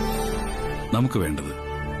 നമുക്ക് വേണ്ടത്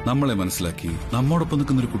നമ്മളെ മനസ്സിലാക്കി നമ്മോടൊപ്പം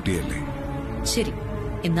നിൽക്കുന്നൊരു കുട്ടിയല്ലേ? ശരി,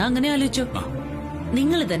 എന്നാ അങ്ങനെ ആലോചിച്ചോ.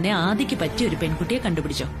 നിങ്ങൾ തന്നെ ആദിക്ക് പറ്റിയ ഒരു പെൺകുട്ടിയെ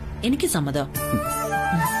കണ്ടുപിടിച്ചോ. എനിക്ക് സമ്മതം.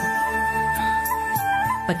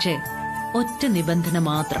 പക്ഷേ ഒറ്റ നിബന്ധന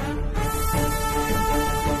മാത്രം.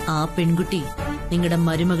 ആ പെൺകുട്ടി നിങ്ങളുടെ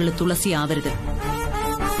മരുമകള് തുളസി ആവരുത്.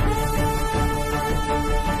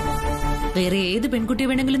 വേറെ ഏത് പെൺകുട്ടിയെ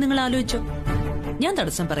വേണമെങ്കിലും നിങ്ങൾ ആലോചിച്ചോ, ഞാൻ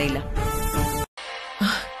തടസ്സം പറയില്ല.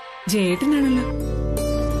 ജേട്ടനാണല്ലോ.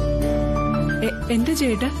 എന്താ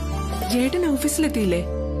ജേട്ടൻ ഓഫീസിലെത്തിയില്ലേ?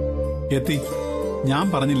 എത്തി. ഞാൻ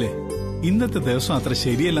പറഞ്ഞില്ലേ ഇന്നത്തെ ദിവസം അത്ര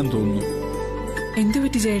ശരിയല്ലെന്ന് തോന്നുന്നു. എന്തു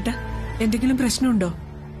പറ്റി ചേട്ടാ? എന്തെങ്കിലും പ്രശ്നമുണ്ടോ?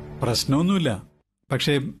 പ്രശ്നമൊന്നുമില്ല,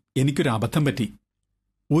 പക്ഷേ എനിക്കൊരു അബദ്ധം പറ്റി.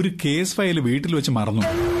 ഒരു കേസ് ഫയൽ വീട്ടിൽ വെച്ച് മറന്നു.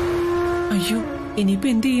 അയ്യോ, ഇനിയിപ്പോ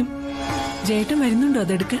എന്ത് ചെയ്യും? ജേട്ടൻ വരുന്നുണ്ടോ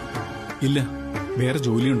അതെടുക്കാൻ? ഇല്ല, വേറെ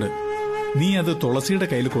ജോലിയുണ്ട്. നീ അത് തുളസിയുടെ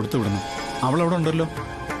കയ്യിൽ കൊടുത്തു വിടണം. അവളവിടെ ഉണ്ടല്ലോ.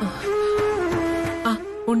 ആ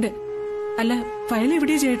ഉണ്ട്. അല്ല, ഫയൽ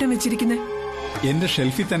എവിടെയാ ചേട്ടൻ വെച്ചിരിക്കുന്നത്? എന്റെ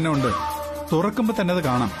ഷെൽഫിൽ തന്നെ ഉണ്ട്. തുറക്കുമ്പോ തന്നെ അത്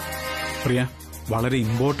കാണാം. പ്രിയ, വളരെ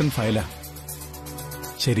ഇമ്പോർട്ടന്റ് ഫയലാ.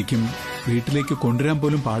 ശരിക്കും വീട്ടിലേക്ക് കൊണ്ടുവരാൻ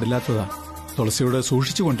പോലും പാടില്ലാത്തതാ. തുളസിയോട്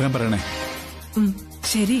സൂക്ഷിച്ചു കൊണ്ടുവരാൻ പറയണേ.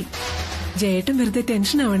 ശരി, ജേട്ടൻ വെറുതെ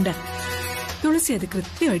ടെൻഷൻ ആവണ്ട. തുളസി അത്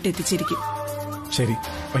കൃത്യമായിട്ട് എത്തിച്ചിരിക്കും. ശരി,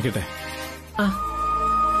 വയ്ക്കട്ടെ.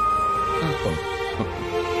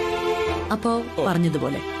 അപ്പോ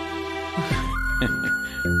പറഞ്ഞതുപോലെ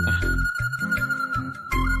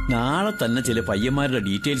നാളെ തന്നെ ചില പയ്യന്മാരുടെ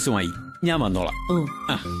ഡീറ്റെയിൽസുമായി ഞാൻ വന്നോളാം. ഓ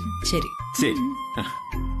ശരി ശരി.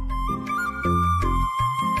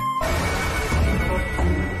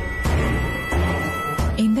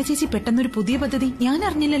 എന്താ ചേച്ചി പെട്ടെന്നൊരു പുതിയ പദ്ധതി? ഞാൻ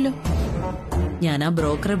അറിഞ്ഞില്ലല്ലോ. ഞാൻ ആ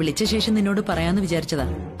ബ്രോക്കറെ വിളിച്ച ശേഷം നിന്നോട് പറയാന്ന് വിചാരിച്ചതാ.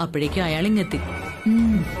 അപ്പോഴേക്കും അയാളിങ്ങെത്തി.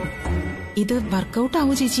 ഇത് വർക്കൗട്ട്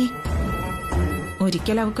ആവോ ചേച്ചി?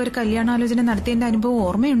 ഒരിക്കൽ അവക്കൊരു കല്യാണാലോചന നടത്തിയതിന്റെ അനുഭവം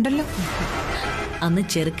ഓർമ്മയുണ്ടല്ലോ. അന്ന്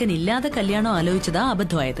ചെറുക്കനില്ലാതെ കല്യാണം ആലോചിച്ചതാ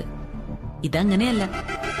അബദ്ധമായത്. ഇതങ്ങനെയല്ല.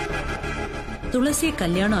 തുളസിയെ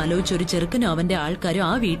കല്യാണം ആലോചിച്ച ഒരു ചെറുക്കനും അവന്റെ ആൾക്കാരും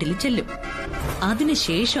ആ വീട്ടിൽ ചെല്ലും.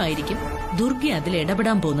 അതിനുശേഷമായിരിക്കും ദുർഗ അതിൽ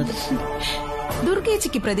ഇടപെടാൻ പോകുന്നത്.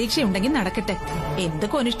 ദുർഗേച്ചിക്ക് പ്രതീക്ഷയുണ്ടെങ്കിൽ നടക്കട്ടെ. എന്ത്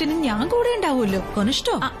കൊനിഷ്ടനും ഞാൻ കൂടെ ഉണ്ടാവുമല്ലോ.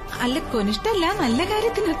 കൊനിഷ്ടോ? അല്ല, കൊനിഷ്ടല്ല, നല്ല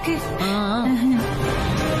കാര്യത്തിനൊക്കെ.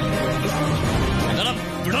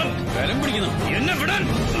 എന്നെ വിടാൻ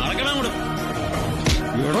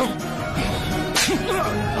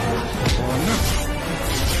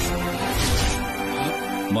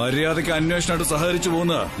മര്യാദയ്ക്ക് അന്വേഷണമായിട്ട് സഹകരിച്ചു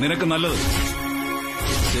പോകുന്ന നിനക്ക് നല്ലത്.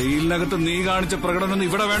 ജയിലിനകത്ത് നീ കാണിച്ച പ്രകടനം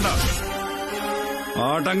ഇവിടെ വേണ്ട.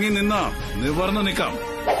 ആട്ടങ്ങി നിന്നാ നിവർന്ന് നിക്കാം.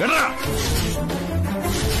 കേട്ടാ?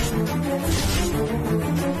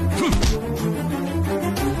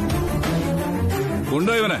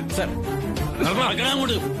 കൊണ്ടോ ഇവനെ.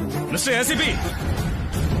 മിസ്റ്റർ ACP,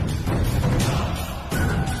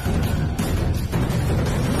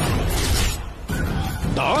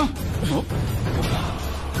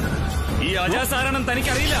 ഈ അജാസ് ആരാണെന്ന്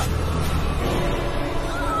തനിക്കറിയില്ല.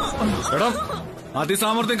 എടാ,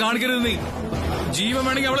 അതിസാമർത്ഥ്യം കാണിക്കരുത്. നീ ജീവൻ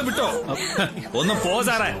വേണമെങ്കിൽ അവളെ വിട്ടോ. ഒന്ന് പോ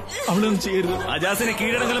സാറേ. അവളൊന്നും ചെയ്യരുത്. അജാസിന്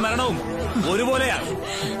കീഴടങ്ങലും മരണവും ഒരുപോലെയാ.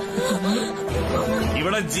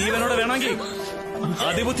 ഇവിടെ ജീവനോടെ വേണമെങ്കിൽ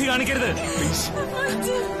അതിബുദ്ധി കാണിക്കരുത്.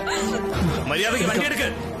 മര്യാദയ്ക്ക് വണ്ടിയെടുക്ക്.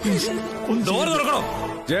 ഡോർ തുറക്കണോ?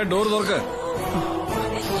 ഡോർ തുറക്ക്.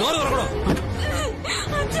 ഡോർ തുറക്കണോ?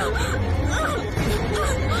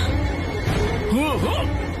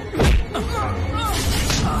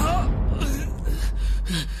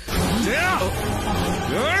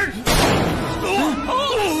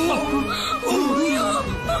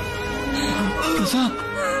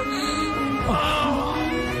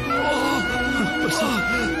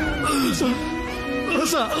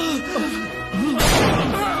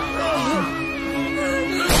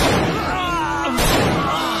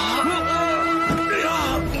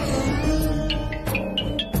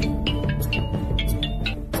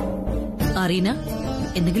 അറീന,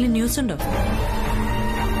 എന്തെങ്കിലും ന്യൂസ് ഉണ്ടോ?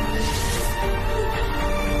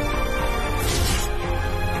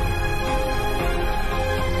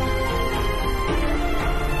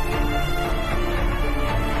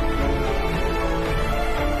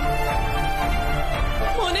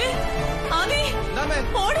 മോനെ, ആദി,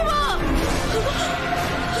 ഓടി വാ.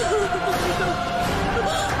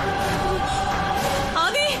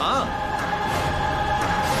 ആദി,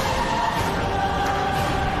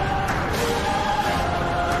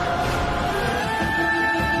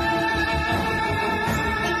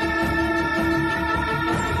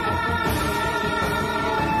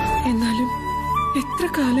 എന്നാലും എത്ര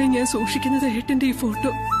കാലമായി ഞാൻ സൂക്ഷിക്കുന്നത് ഏട്ടന്റെ ഈ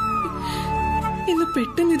ഫോട്ടോ. ഇന്ന്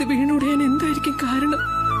പെട്ടെന്ന് ഇത് വീണുടയാൻ എന്തായിരിക്കും കാരണം?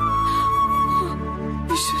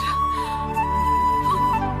 ഈശ്വര,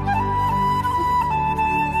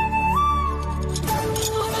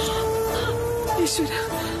 ഈശ്വര,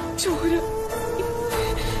 ചോര.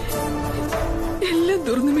 എല്ലാം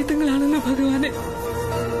ദുർനിമിത്തങ്ങളാണല്ലോ ഭഗവാനെ.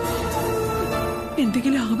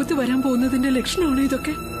 എന്തെങ്കിലും ആപത്ത് വരാൻ പോകുന്നതിന്റെ ലക്ഷണമാണോ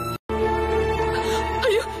ഇതൊക്കെ?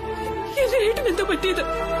 അയ്യോ, എന്റെ ഏട്ടൻ എന്താ പറ്റിയത്?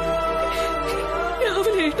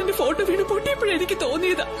 രാവിലെ ഏട്ടന്റെ ഫോട്ടോ വീണ് പൊട്ടിയപ്പോഴേ എനിക്ക്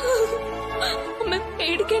തോന്നിയതാ. അമ്മ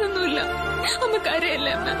പേടിക്കാനൊന്നുമില്ല, അമ്മ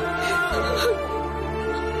കരയല്ലേ അമ്മ.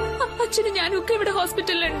 അച്ഛനും ഞാനും ഒക്കെ ഇവിടെ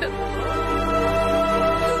ഹോസ്പിറ്റലിലുണ്ട്.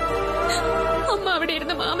 അമ്മ അവിടെ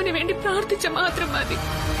ഇരുന്ന് മാമന് വേണ്ടി പ്രാർത്ഥിച്ച മാത്രം മതി.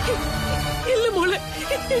 ഇല്ല മോളെ,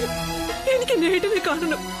 എനിക്ക് എന്റെ ഏട്ടനെ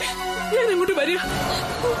കാണണം. ഞാൻ അങ്ങോട്ട് വരിക.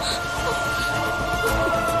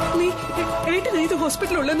 നീ ഏട്ടൻ ഏത്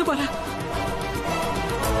ഹോസ്പിറ്റലുള്ളെന്ന് പറ.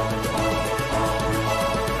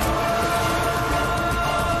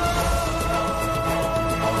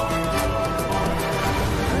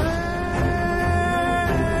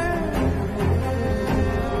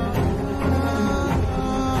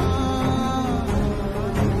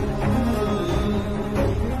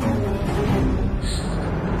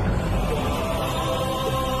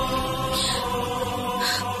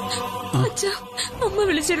 അച്ഛ, അമ്മ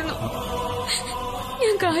വിളിച്ചിരുന്നു.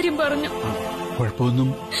 ഞാൻ കാര്യം പറഞ്ഞു. കുഴപ്പമൊന്നും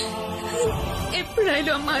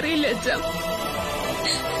എപ്പോഴായാലും അമ്മ അറിയില്ല അച്ഛ.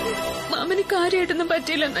 മാമന് കാര്യമായിട്ടൊന്നും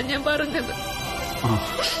പറ്റിയില്ലെന്നാ ഞാൻ പറഞ്ഞത്.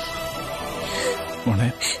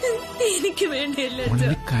 എനിക്ക് വേണ്ടിയല്ലേ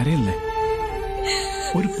കരയല്ലേ?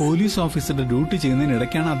 ഒരു പോലീസ് ഓഫീസറുടെ ഡ്യൂട്ടി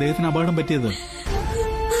ചെയ്യുന്നതിനിടയ്ക്കാണ് അദ്ദേഹത്തിന് അപകടം പറ്റിയത്.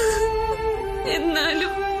 എന്നാലും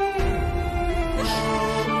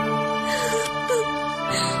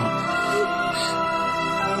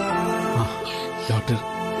ഡോക്ടർ,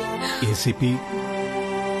 ACP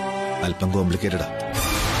അല്പം കോംപ്ലിക്കേറ്റഡാ.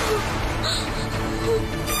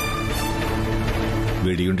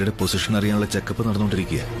 വെടിയുണ്ടയുടെ പൊസിഷൻ അറിയാനുള്ള ചെക്കപ്പ്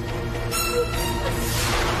നടന്നുകൊണ്ടിരിക്കുക.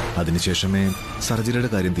 അതിനുശേഷമേ സർജറിയുടെ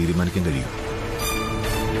കാര്യം തീരുമാനിക്കാൻ കഴിയൂ.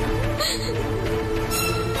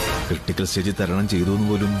 ക്രിട്ടിക്കൽ സ്റ്റേജിൽ തരണം ചെയ്തു എന്ന്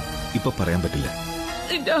പോലും ഇപ്പൊ പറയാൻ പറ്റില്ല.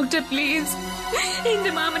 ഡോക്ടർ പ്ലീസ്,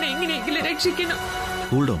 എന്റെ മാമനെ എങ്ങനെയെങ്കിലും രക്ഷിക്കണം.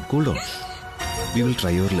 Cool down. We will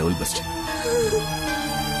try your level best.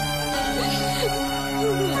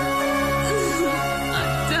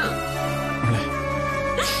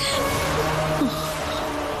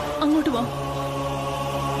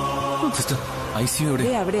 ICU എവിടെ?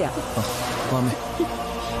 അവിടെയാ. വാമേ.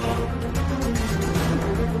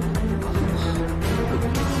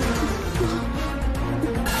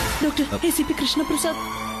 Doctor ACP Krishnaprasad.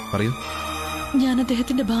 പറയൂ. ഞാൻ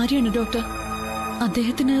അദ്ദേഹത്തിന്റെ ഭാര്യയാണ് ഡോക്ടർ.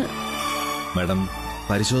 അദ്ദേഹത്തിന് മാഡം,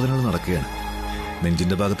 പരിശോധനകൾ നടക്കുകയാണ്.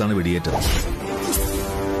 നെഞ്ചിന്റെ ഭാഗത്താണ് വെടിയേറ്റത്.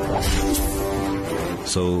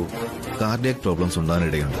 So cardiac problems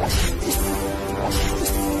ഉണ്ടാകാനിടയുണ്ട്.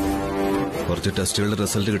 കുറച്ച് ടെസ്റ്റുകളുടെ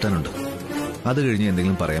റിസൾട്ട് കിട്ടാനുണ്ട്. അത് കഴിഞ്ഞ്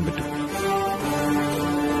എന്തെങ്കിലും പറയാൻ പറ്റും.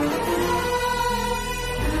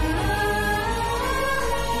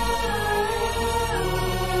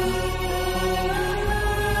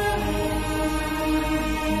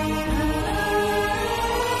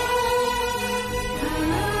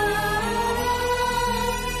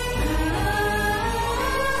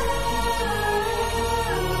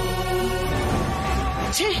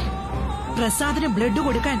 പ്രസാദിന് ബ്ലഡ്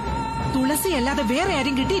കൊടുക്കാൻ തുളസി അല്ലാതെ വേറെ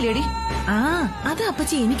ആരും കിട്ടിയില്ലേടി? അത്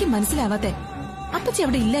അപ്പച്ചി എനിക്ക് മനസ്സിലാവാത്തെ. അപ്പച്ചി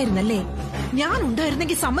അവിടെ ഇല്ലായിരുന്നല്ലേ? ഞാൻ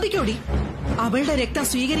ഉണ്ടായിരുന്നെങ്കിൽ സമ്മതിക്കോടി. അവളുടെ രക്തം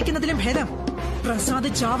സ്വീകരിക്കുന്നതിലും ഭേദം പ്രസാദ്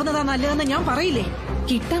ചാവുന്നതാ നല്ലതെന്ന് ഞാൻ പറയില്ലേ?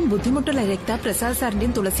 കിട്ടാൻ ബുദ്ധിമുട്ടുള്ള രക്ത പ്രസാദ്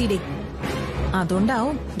സാറിന്റെയും തുളസിയുടെയും.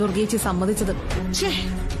 അതുകൊണ്ടാവും ദുർഗേച്ചി സമ്മതിച്ചത്.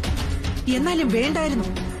 എന്നാലും വേണ്ടായിരുന്നു.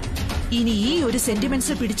 ഇനി ഈ ഒരു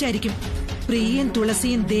സെന്റിമെന്റ്സ് പിടിച്ചായിരിക്കും പ്രിയയും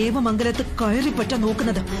തുളസിയും ദേവമംഗലത്ത് കയറിപ്പറ്റ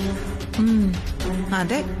നോക്കുന്നത്.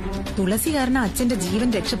 അതെ, തുളസി കാരണം അച്ഛന്റെ ജീവൻ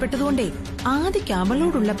രക്ഷപ്പെട്ടതുകൊണ്ടേ ആദിക്ക്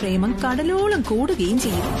അവളോടുള്ള പ്രേമം കടലോളം കൂടുകയും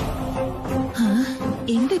ചെയ്യും.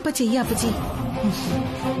 എന്താ ഇപ്പൊ ചെയ്യാ അപ്പച്ചി?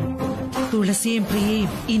 തുളസിയെയും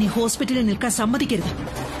പ്രിയയും ഇനി ഹോസ്പിറ്റലിൽ നിൽക്കാൻ സമ്മതിക്കരുത്.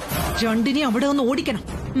 രണ്ടിനെയും അവിടെ ഒന്ന് ഓടിക്കണം.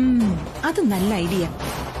 അത് നല്ല ഐഡിയ.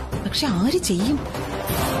 പക്ഷെ ആര് ചെയ്യും?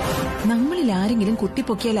 നമ്മളിൽ ആരെങ്കിലും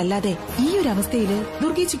കുത്തിപ്പൊക്കിയാലല്ലാതെ ഈ ഒരു അവസ്ഥയില്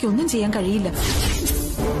ദുർഗേച്ചിക്ക് ഒന്നും ചെയ്യാൻ കഴിയില്ല.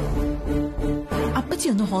 അപ്പച്ചി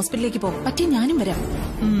ഒന്ന് ഹോസ്പിറ്റലിലേക്ക് പോ. പറ്റിയ ഞാനും വരാം.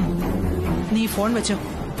 നീ ഫോൺ വെച്ചോ,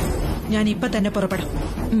 ഞാൻ ഇപ്പൊ തന്നെ പുറപ്പെടാം.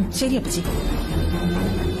 ശരി അപ്പച്ചി.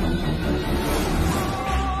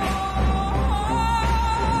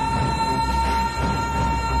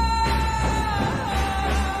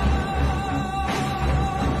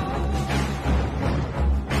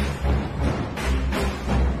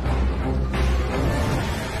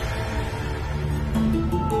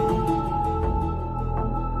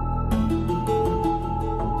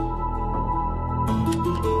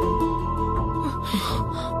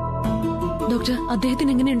 ഡോക്ടർ,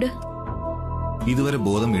 അദ്ദേഹത്തിന് എങ്ങനെയുണ്ട്? ഇതുവരെ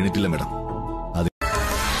ബോധം വീണിട്ടില്ല മാഡം.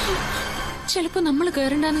 ചിലപ്പോ നമ്മൾ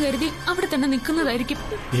കയറണ്ടെന്ന് കരുതി അവിടെ തന്നെ നിൽക്കുന്നതായിരിക്കും.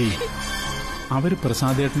 അവര്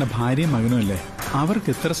പ്രസാദേട്ടന്റെ ഭാര്യയും മകനുമല്ലേ? അവർക്ക്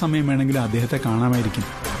എത്ര സമയം വേണമെങ്കിലും അദ്ദേഹത്തെ കാണാമായിരിക്കും.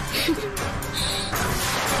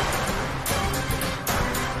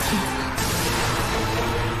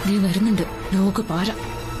 നീ വരുന്നുണ്ട് ലോകപാര.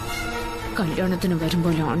 കല്യാണത്തിന്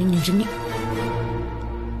വരുമ്പോൾ അണിഞ്ഞൊരുങ്ങി.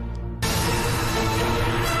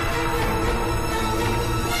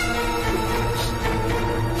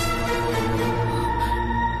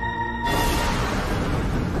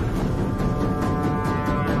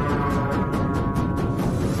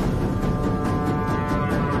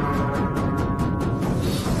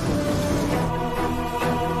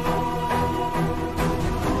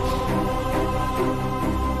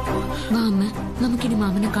 നമുക്കിനി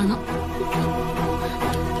മാമനെ കാണാം.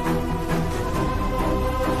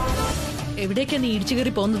 എവിടേക്കാ നീ ഇടിച്ചു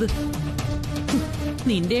കയറി പോകുന്നത്?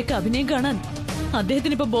 നിന്റെയൊക്കെ അഭിനയം കാണാൻ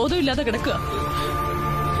അദ്ദേഹത്തിന് ഇപ്പൊ ബോധമില്ലാതെ കിടക്കുക.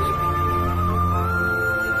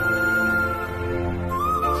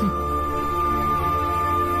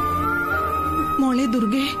 മോളെ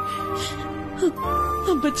ദുർഗേ.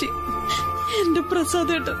 അപ്പച്ചി, എന്റെ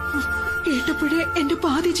പ്രസാദേട്ടൻ കേട്ടപ്പോഴേ എന്റെ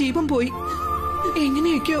പാതി ജീവൻ പോയി.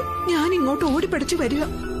 എങ്ങനെയൊക്കെയോ ഞാൻ ഇങ്ങോട്ട് ഓടിപ്പടച്ചു വരിക.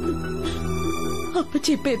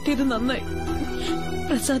 അപ്പച്ചി ഇപ്പൊ എത്തിയത് നന്നായി.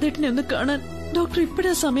 പ്രസാദേട്ടനെ ഒന്ന് കാണാൻ ഡോക്ടർ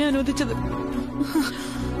ഇപ്പഴാ സമയം അനുവദിച്ചത്.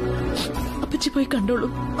 അപ്പച്ചി പോയി കണ്ടോളൂ.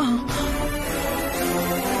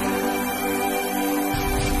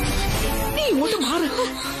 നീ ഇങ്ങോട്ട് മാറ്.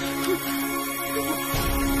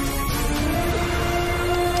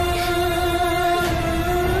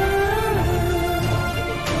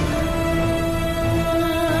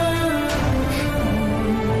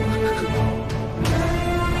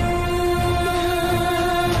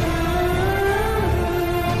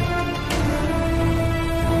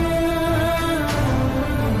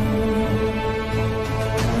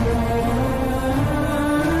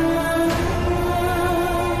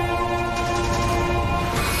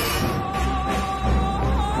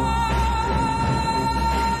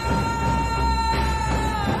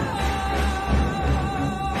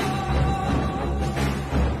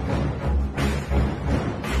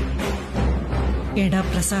 എടാ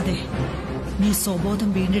പ്രസാദേ, നീ സ്വബോധം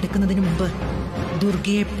വീണ്ടെടുക്കുന്നതിന് മുമ്പ്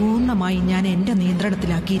ദുർഗയെ പൂർണ്ണമായി ഞാൻ എന്റെ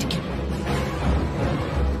നിയന്ത്രണത്തിലാക്കിയിരിക്കും.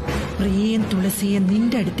 പ്രിയയും തുളസിയെ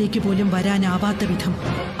നിന്റെ അടുത്തേക്ക് പോലും വരാനാവാത്ത വിധം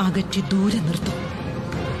അകറ്റി ദൂരെ നിർത്തും.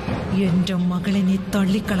 എന്റെ മകളെ നീ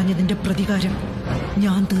തള്ളിക്കളഞ്ഞതിന്റെ പ്രതികാരം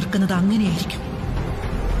ഞാൻ തീർക്കുന്നത് അങ്ങനെയായിരിക്കും.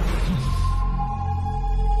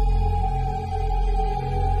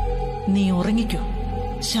 നീ ഉറങ്ങിക്കോ,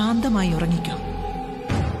 ശാന്തമായി ഉറങ്ങിക്കോ.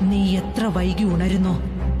 നീ എത്ര വൈകി ഉണരുന്നോ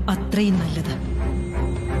അത്രയും നല്ലത്.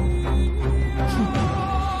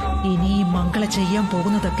 ഇനി ഈ മംഗള ചെയ്യാൻ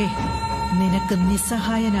പോകുന്നതൊക്കെ നിനക്ക്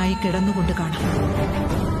നിസ്സഹായനായി കിടന്നുകൊണ്ട് കാണാം.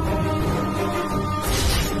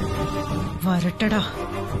 വരട്ടടാ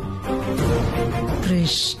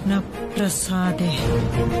കൃഷ്ണപ്രസാദേ.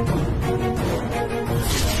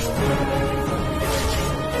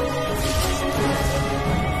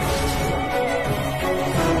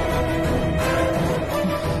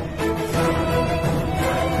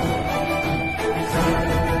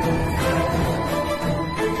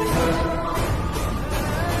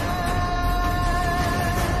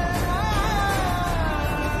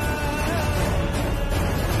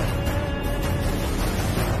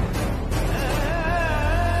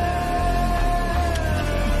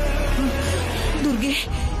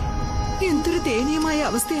 എന്തൊരു ദയനീയമായ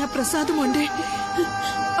അവസ്ഥയാ പ്രസാദ് മോന്റെ.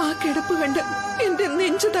 ആ കിടപ്പ് കണ്ട് എന്റെ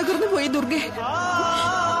നെഞ്ചു തകർന്നു പോയി ദുർഗെ.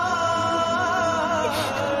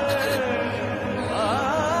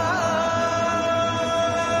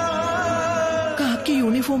 കാക്കി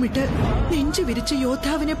യൂണിഫോം ഇട്ട് നെഞ്ചു വിരിച്ച്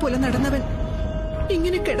യോദ്ധാവിനെ പോലെ നടന്നവൻ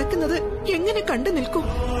ഇങ്ങനെ കിടക്കുന്നത് എങ്ങനെ കണ്ടു നിൽക്കും?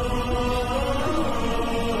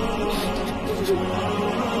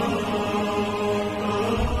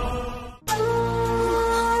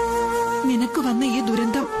 നിനക്ക് വന്ന ഈ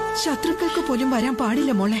ദുരന്തം ശത്രുക്കൾക്ക് പോലും വരാൻ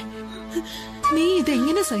പാടില്ല മോളെ. നീ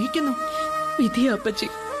ഇതെങ്ങനെ സഹിക്കുന്നു? വിധിയാ അപ്പച്ചി,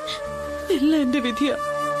 എല്ലാം എന്റെ വിധിയാ.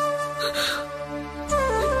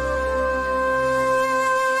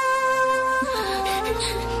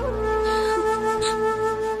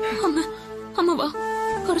 അമ്മ വാ,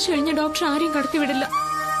 കുറച്ചു കഴിഞ്ഞ ഡോക്ടർ ആരെയും കടത്തിവിടില്ല.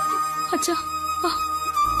 അച്ഛാ വാ.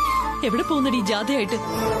 എവിടെ പോകുന്നടി ജാഥയായിട്ട്?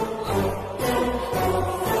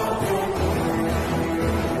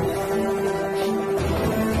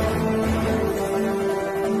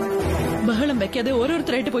 ബഹളം വെക്കാതെ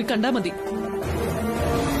ഓരോരുത്തരായിട്ട് പോയി കണ്ടാ മതി.